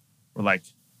money were like,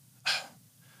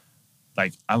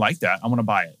 I like that. I want to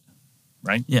buy it.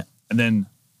 Right? Yeah. And then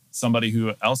somebody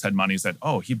who else had money said,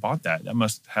 oh, he bought that. That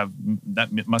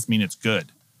must mean it's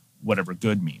good, whatever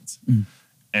good means.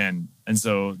 And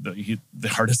so the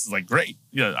artist is like, great.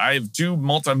 Yeah, I have 2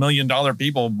 multi-million-dollar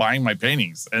people buying my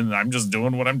paintings and I'm just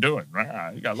doing what I'm doing.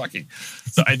 You got lucky.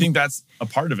 So I think that's a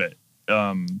part of it,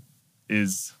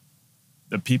 is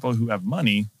the people who have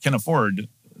money can afford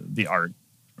the art,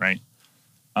 right?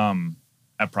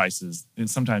 At prices. And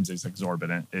sometimes it's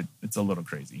exorbitant. It's a little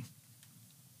crazy.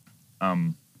 I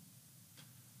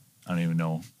don't even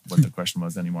know what the question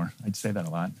was anymore. I'd say that a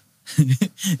lot.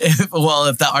 If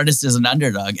the artist is an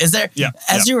underdog, is there,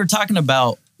 you were talking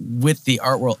about with the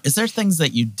art world, is there things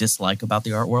that you dislike about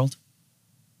the art world?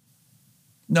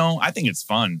 No, I think it's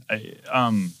fun.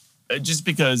 Just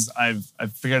because I've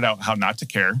figured out how not to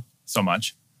care so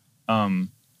much.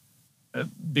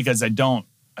 Because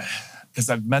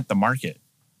I've met the market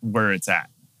where it's at.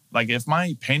 Like if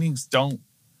my paintings don't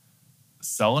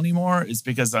sell anymore, it's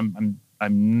because I'm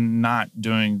not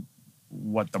doing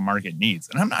what the market needs.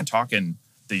 And I'm not talking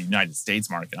the United States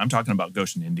market. I'm talking about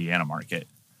Goshen, Indiana market.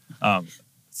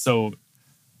 So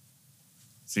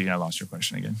I lost your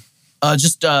question again.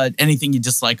 Just anything you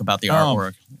dislike about the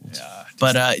artwork. Yeah.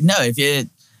 But no,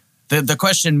 the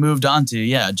question moved on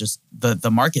to, just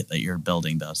the market that you're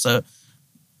building though. So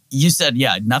you said,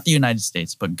 not the United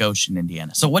States, but Goshen,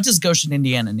 Indiana. So what does Goshen,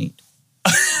 Indiana need?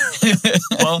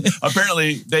 Well,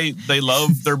 apparently they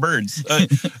love their birds,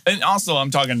 and also I'm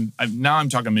talking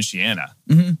Michiana.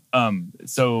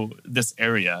 So this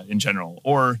area in general,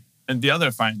 and the other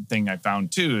thing I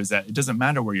found too is that it doesn't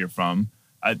matter where you're from.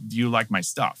 Do you like my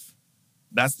stuff?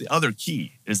 That's the other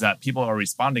key, is that people are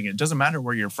responding. It doesn't matter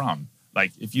where you're from.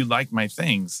 Like if you like my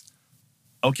things,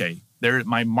 okay,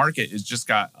 my market just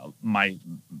got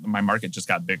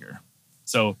bigger.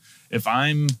 So if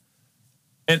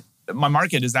my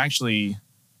market is actually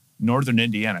Northern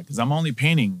Indiana, because I'm only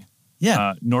painting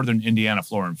Northern Indiana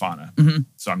flora and fauna.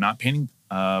 So I'm not painting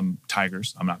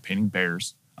tigers. I'm not painting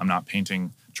bears. I'm not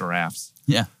painting giraffes.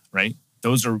 Yeah. Right?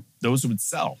 Those would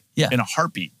sell in a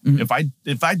heartbeat. If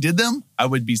I did them, I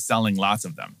would be selling lots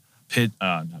of them.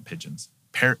 Not pigeons.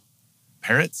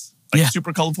 Parrots? Like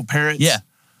super colorful parrots. Yeah.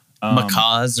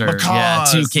 Macaws,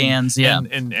 toucans,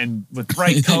 and with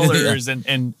bright colors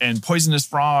and poisonous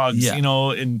frogs,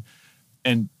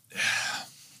 and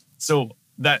so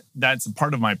that's a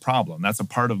part of my problem. That's a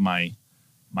part of my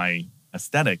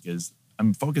aesthetic, is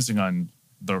I'm focusing on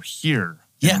the here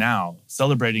and now,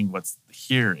 celebrating what's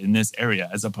here in this area,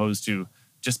 as opposed to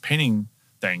just painting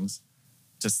things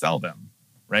to sell them,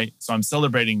 right? So I'm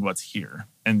celebrating what's here,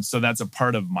 and so that's a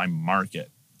part of my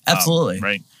market. Absolutely,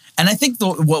 right. And I think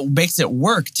what makes it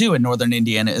work, too, in Northern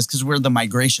Indiana is because we're the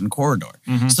migration corridor.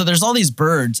 So there's all these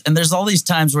birds, and there's all these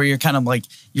times where you're kind of like,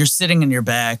 you're sitting in your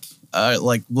back,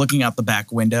 like looking out the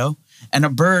back window, and a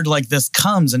bird like this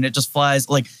comes and it just flies.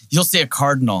 Like you'll see a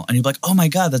cardinal and you're like, oh my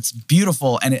God, that's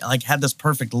beautiful. And it like had this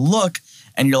perfect look.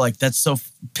 And you're like, that's so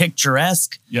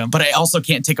picturesque. Yeah. But I also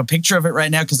can't take a picture of it right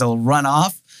now because it'll run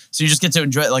off. So you just get to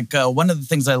enjoy it. Like one of the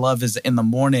things I love is in the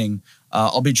morning,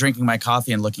 I'll be drinking my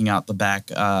coffee and looking out the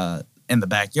back in the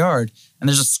backyard, and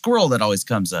there's a squirrel that always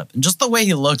comes up. And just the way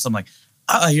he looks, I'm like,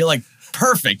 you're like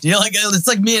perfect. You're like, it's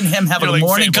like me and him having a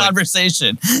morning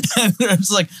conversation. And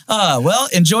it's like, well,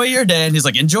 enjoy your day. And he's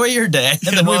like, enjoy your day.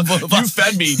 And then we'll move on. You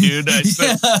fed me, dude.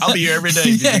 I'll be here every day.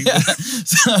 Dude. Yeah.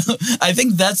 So I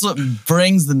think that's what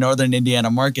brings the Northern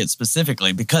Indiana market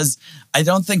specifically, because I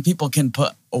don't think people can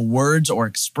put words or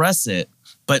express it.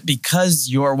 But because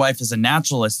your wife is a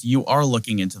naturalist, you are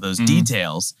looking into those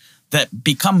details that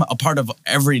become a part of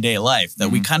everyday life that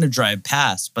we kind of drive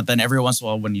past. But then every once in a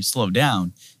while, when you slow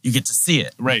down, you get to see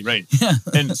it. Right. Yeah.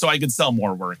 And so I could sell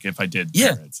more work if I did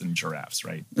parrots and giraffes,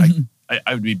 right?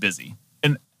 I would be busy.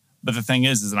 But the thing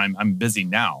is that I'm busy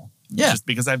now. Just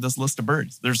because I have this list of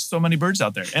birds. There's so many birds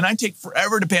out there. And I take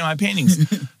forever to paint my paintings.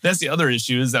 That's the other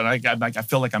issue, is that I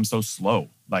feel like I'm so slow.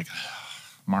 Like,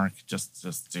 Mark,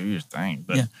 just do your thing.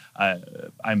 But I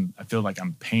feel like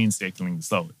I'm painstakingly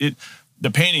slow. The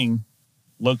painting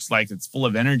looks like it's full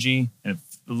of energy, and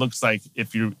it looks like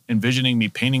if you're envisioning me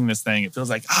painting this thing, it feels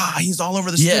like, he's all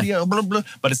over the studio, blah, blah.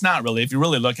 But it's not really. If you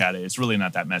really look at it, it's really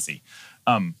not that messy.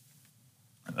 But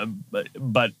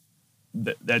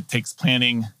that takes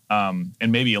planning, and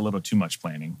maybe a little too much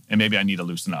planning, and maybe I need to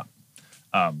loosen up.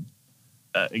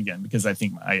 Again, because I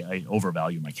think I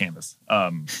overvalue my canvas.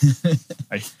 I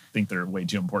think they're way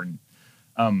too important.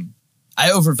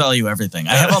 I overvalue everything.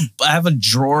 I have a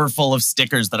drawer full of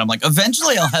stickers that I'm like,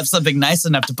 eventually I'll have something nice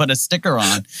enough to put a sticker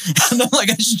on. And I'm like,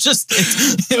 I should just,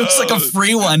 it looks like a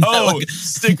free one.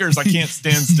 Stickers. I can't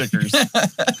stand stickers.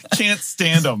 Can't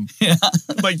stand them. Yeah.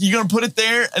 Like, you're going to put it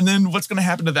there, and then what's going to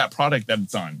happen to that product that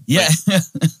it's on? Yeah.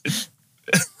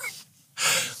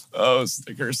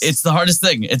 Stickers. It's the hardest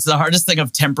thing. It's the hardest thing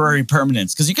of temporary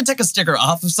permanence. Because you can take a sticker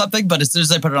off of something, but as soon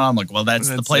as I put it on, I'm like, well, that's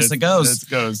the place it goes. It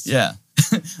goes. Yeah.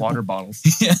 Water bottles.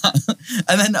 Yeah.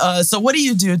 And then, so what do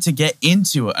you do to get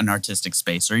into an artistic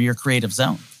space or your creative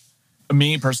zone?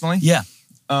 Me personally? Yeah.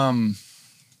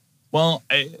 Well,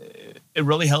 it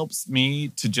really helps me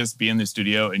to just be in the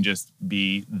studio and just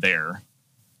be there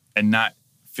and not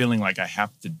feeling like I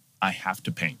have to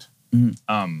paint.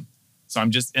 Mm-hmm. So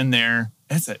I'm just in there.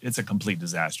 It's a complete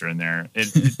disaster in there.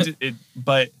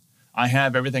 But I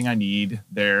have everything I need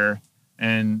there.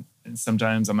 And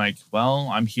sometimes I'm like, well,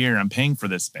 I'm here. I'm paying for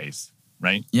this space,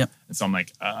 right? Yeah. And so I'm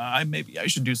like, maybe I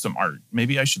should do some art.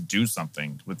 Maybe I should do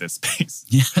something with this space.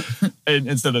 Yeah.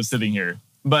 Instead of sitting here.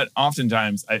 But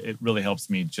oftentimes it really helps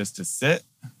me just to sit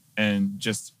and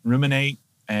just ruminate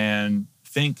and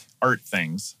think art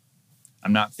things.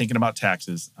 I'm not thinking about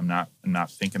taxes. I'm not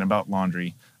thinking about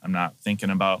laundry. I'm not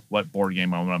thinking about what board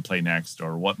game I want to play next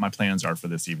or what my plans are for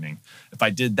this evening. If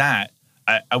I did that,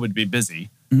 I would be busy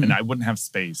and I wouldn't have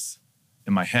space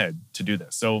in my head to do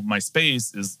this. So my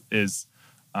space is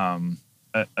a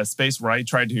space where I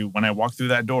try to, when I walk through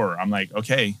that door, I'm like,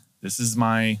 okay,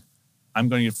 I'm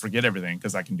going to forget everything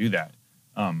because I can do that.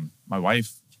 My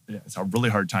wife, it's a really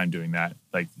hard time doing that,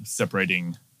 like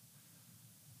separating,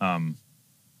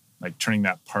 like turning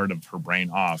that part of her brain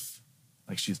off.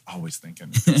 Like, she's always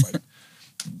thinking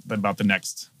but about the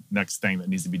next thing that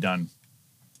needs to be done.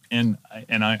 And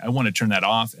I want to turn that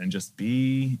off and just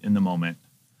be in the moment,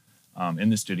 in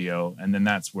the studio. And then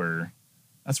that's where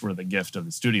the gift of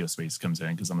the studio space comes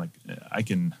in. Cause I'm like, I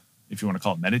can, if you want to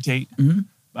call it meditate,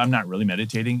 I'm not really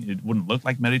meditating. It wouldn't look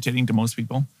like meditating to most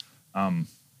people. And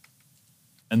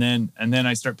then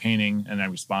I start painting and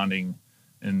I'm responding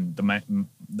in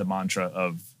the mantra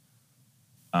of,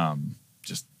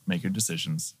 just make your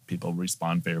decisions. People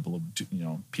respond favorably to,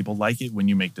 people like it when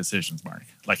you make decisions, Mark.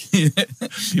 Like,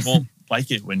 people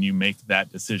like it when you make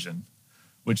that decision,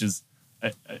 which is, I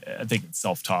think it's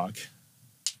self-talk.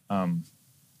 Yeah,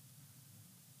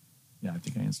 I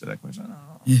think I answered that question.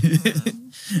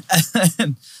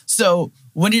 So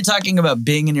when you're talking about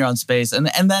being in your own space and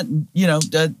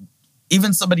that,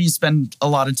 even somebody you spend a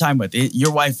lot of time with,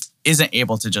 your wife isn't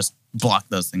able to just block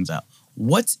those things out.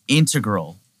 What's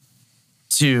integral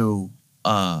to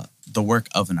the work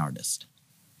of an artist?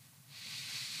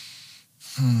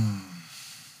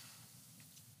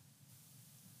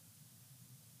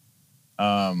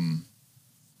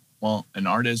 Well, an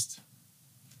artist,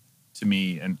 to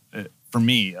me, and for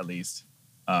me at least,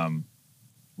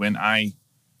 when I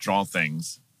draw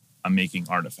things, I'm making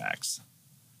artifacts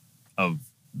of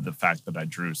the fact that I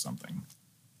drew something.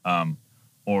 So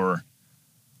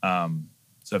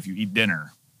if you eat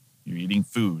dinner, you're eating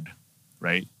food,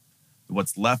 right?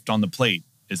 What's left on the plate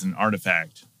is an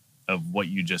artifact of what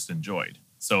you just enjoyed.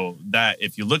 So that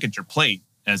if you look at your plate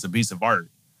as a piece of art,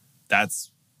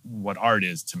 that's what art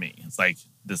is to me. It's like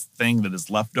this thing that is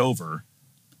left over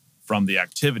from the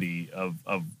activity of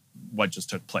what just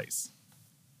took place.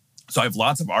 So I have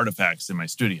lots of artifacts in my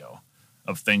studio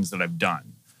of things that I've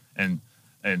done. And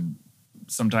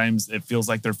sometimes it feels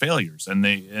like they're failures, and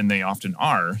they often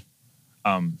are,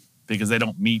 because they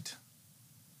don't meet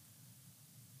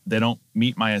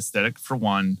my aesthetic, for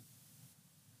one.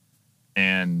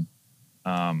 And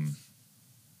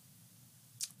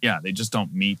they just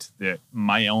don't meet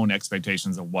my own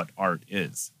expectations of what art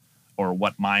is, or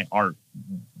what my art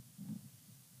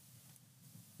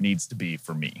needs to be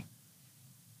for me.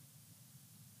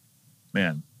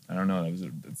 Man, I don't know.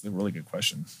 That's a really good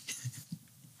question.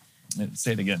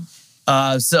 Say it again.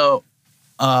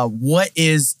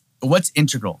 What's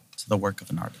integral to the work of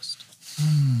an artist?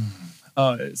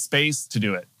 Space to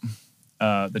do it.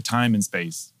 The time and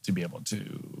space to be able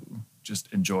to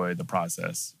just enjoy the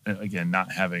process. Again,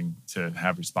 not having to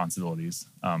have responsibilities.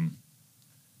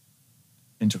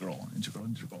 Integral.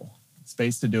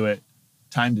 Space to do it,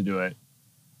 time to do it,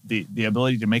 the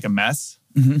ability to make a mess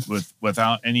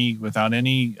without any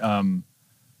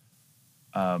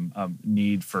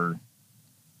need for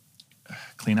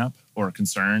cleanup or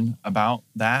concern about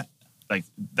that. Like,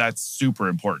 that's super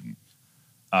important.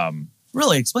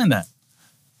 Really, explain that.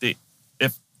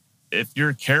 If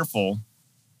you're careful,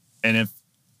 and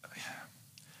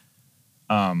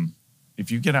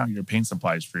if you get out your paint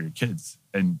supplies for your kids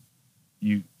and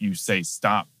you say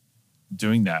stop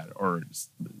doing that, or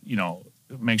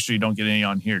make sure you don't get any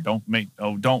on here, don't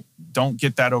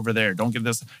get that over there, don't get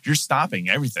this, you're stopping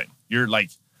everything. You're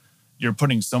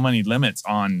putting so many limits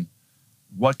on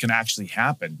what can actually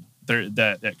happen.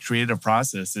 That creative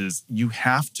process is, you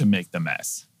have to make the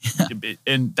mess.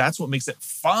 And that's what makes it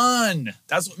fun.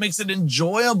 That's what makes it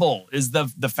enjoyable, is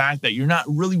the fact that you're not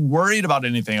really worried about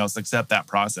anything else except that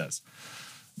process.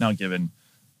 Now given.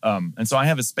 And so I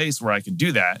have a space where I can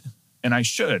do that, and I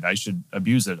should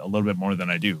abuse it a little bit more than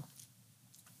I do.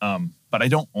 But I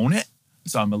don't own it,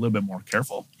 so I'm a little bit more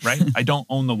careful, right? I don't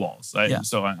own the walls.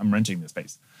 So I'm renting the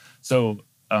space. So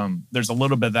there's a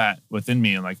little bit of that within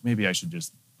me, and like, maybe I should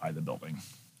just buy the building.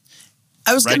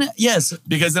 I was gonna, yes.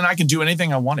 Because then I can do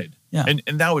anything I wanted. Yeah.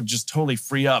 And that would just totally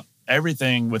free up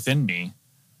everything within me,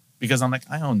 because I'm like,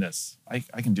 I own this. I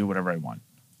can do whatever I want.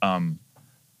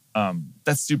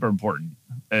 That's super important.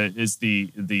 Is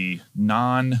the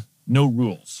no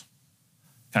rules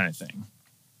kind of thing.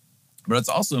 But it's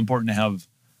also important to have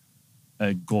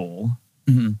a goal.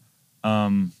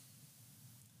 Mm-hmm.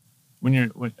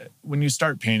 When you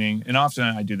start painting, and often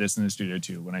I do this in the studio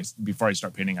too. Before I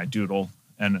start painting, I doodle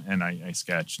and I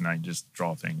sketch, and I just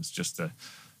draw things just to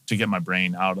get my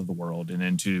brain out of the world and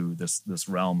into this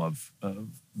realm of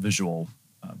visual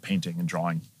painting and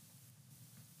drawing.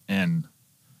 And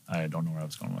I don't know where I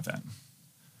was going with that.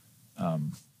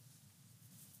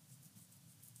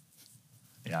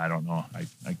 I don't know.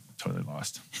 I totally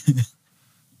lost.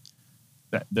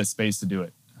 The space to do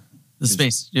it.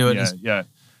 Space to do it. Yeah.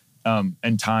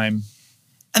 And time.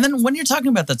 And then when you're talking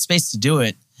about that space to do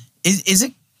it, is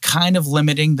it kind of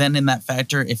limiting then in that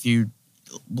factor if you,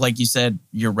 like you said,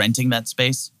 you're renting that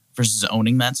space versus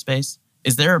owning that space?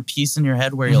 Is there a piece in your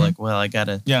head where you're like, well, I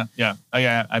gotta... Yeah. I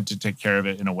have to take care of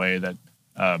it in a way that,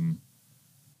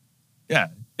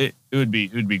 it would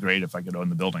be great if I could own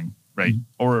the building, right?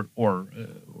 Mm-hmm.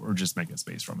 Or just make a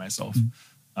space for myself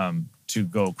to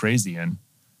go crazy in.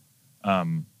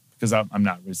 Because I'm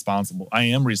not responsible. I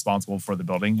am responsible for the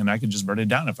building, and I could just burn it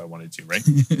down if I wanted to, right?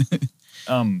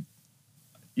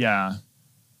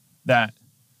 That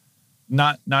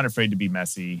not afraid to be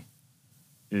messy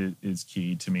is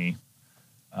key to me.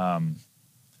 Going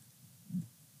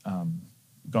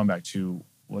back to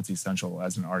what's essential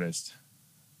as an artist,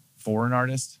 for an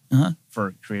artist,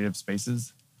 for creative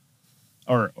spaces,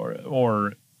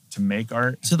 or to make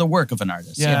art. To the work of an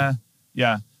artist. Yeah.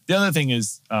 The other thing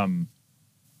is,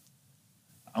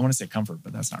 I want to say comfort,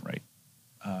 but that's not right.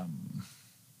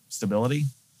 Stability,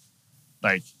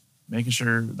 like making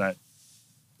sure that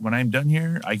when I'm done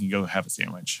here, I can go have a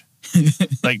sandwich.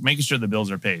 Like making sure the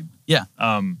bills are paid. Yeah.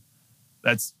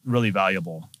 That's really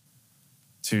valuable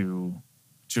to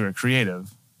a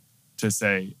creative, to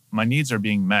say, my needs are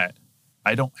being met.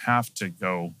 I don't have to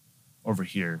go over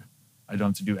here. I don't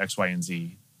have to do X, Y, and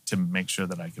Z to make sure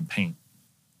that I can paint,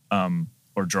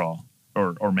 or draw,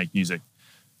 or make music.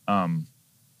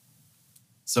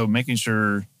 So making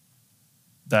sure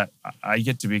that I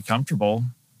get to be comfortable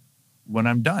when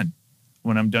I'm done.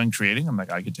 When I'm done creating, I'm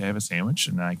like, I get to have a sandwich,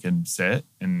 and I can sit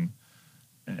and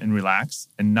relax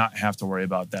and not have to worry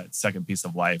about that second piece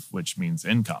of life, which means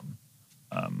income.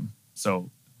 So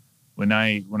When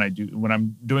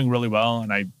I'm doing really well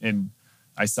and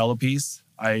I sell a piece,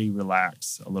 I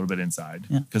relax a little bit inside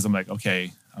because I'm like,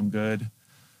 okay, I'm good.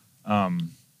 And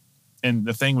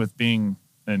the thing with being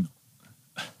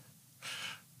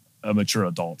a mature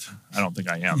adult, I don't think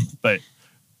I am, but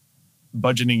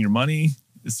budgeting your money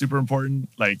is super important.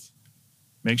 Like,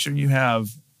 make sure you have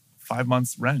 5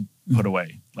 months rent put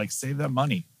away. Like, save that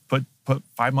money. Put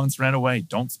 5 months rent away.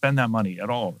 Don't spend that money at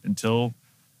all until,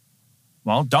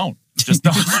 well, don't. Just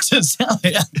don't. Just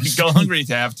go hungry if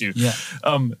you have to. Yeah.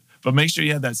 But make sure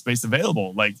you have that space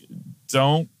available. Like,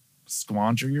 don't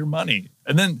squander your money.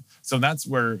 And then, so that's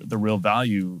where the real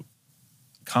value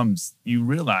comes. You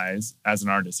realize as an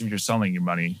artist, if you're selling your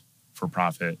money for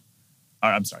profit,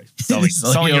 selling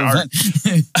your art,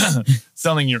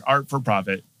 selling your art for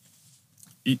profit,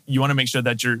 you want to make sure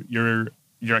that your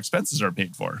expenses are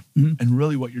paid for. And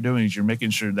really what you're doing is you're making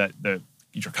sure that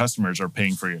your customers are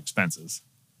paying for your expenses,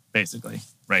 basically,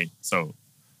 right? So,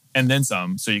 and then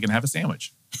some, so you can have a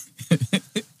sandwich.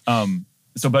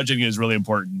 So budgeting is really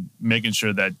important. Making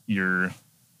sure that your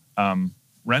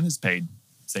rent is paid.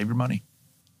 Save your money.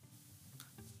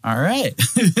 All right.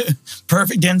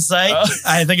 Perfect insight.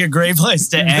 I think a great place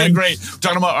to end. Great. We're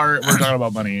talking about art. We're talking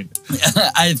about money.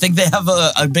 I think they have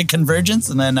a big convergence.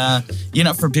 And then,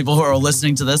 for people who are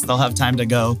listening to this, they'll have time to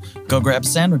go grab a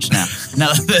sandwich now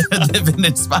that they've been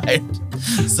inspired.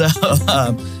 So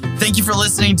thank you for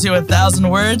listening to 1,000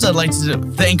 Words. I'd like to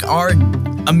thank our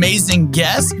amazing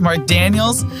guest, Mark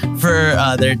Daniels, for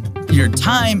your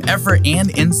time, effort,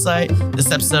 and insight.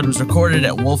 This episode was recorded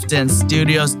at Wolf Den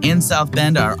Studios in South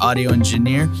Bend. Our audio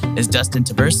engineer is Dustin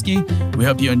Taberski. We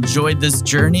hope you enjoyed this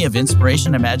journey of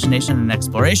inspiration, imagination, and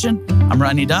exploration. I'm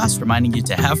Rodney Das, reminding you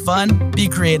to have fun, be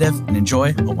creative, and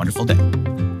enjoy a wonderful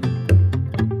day.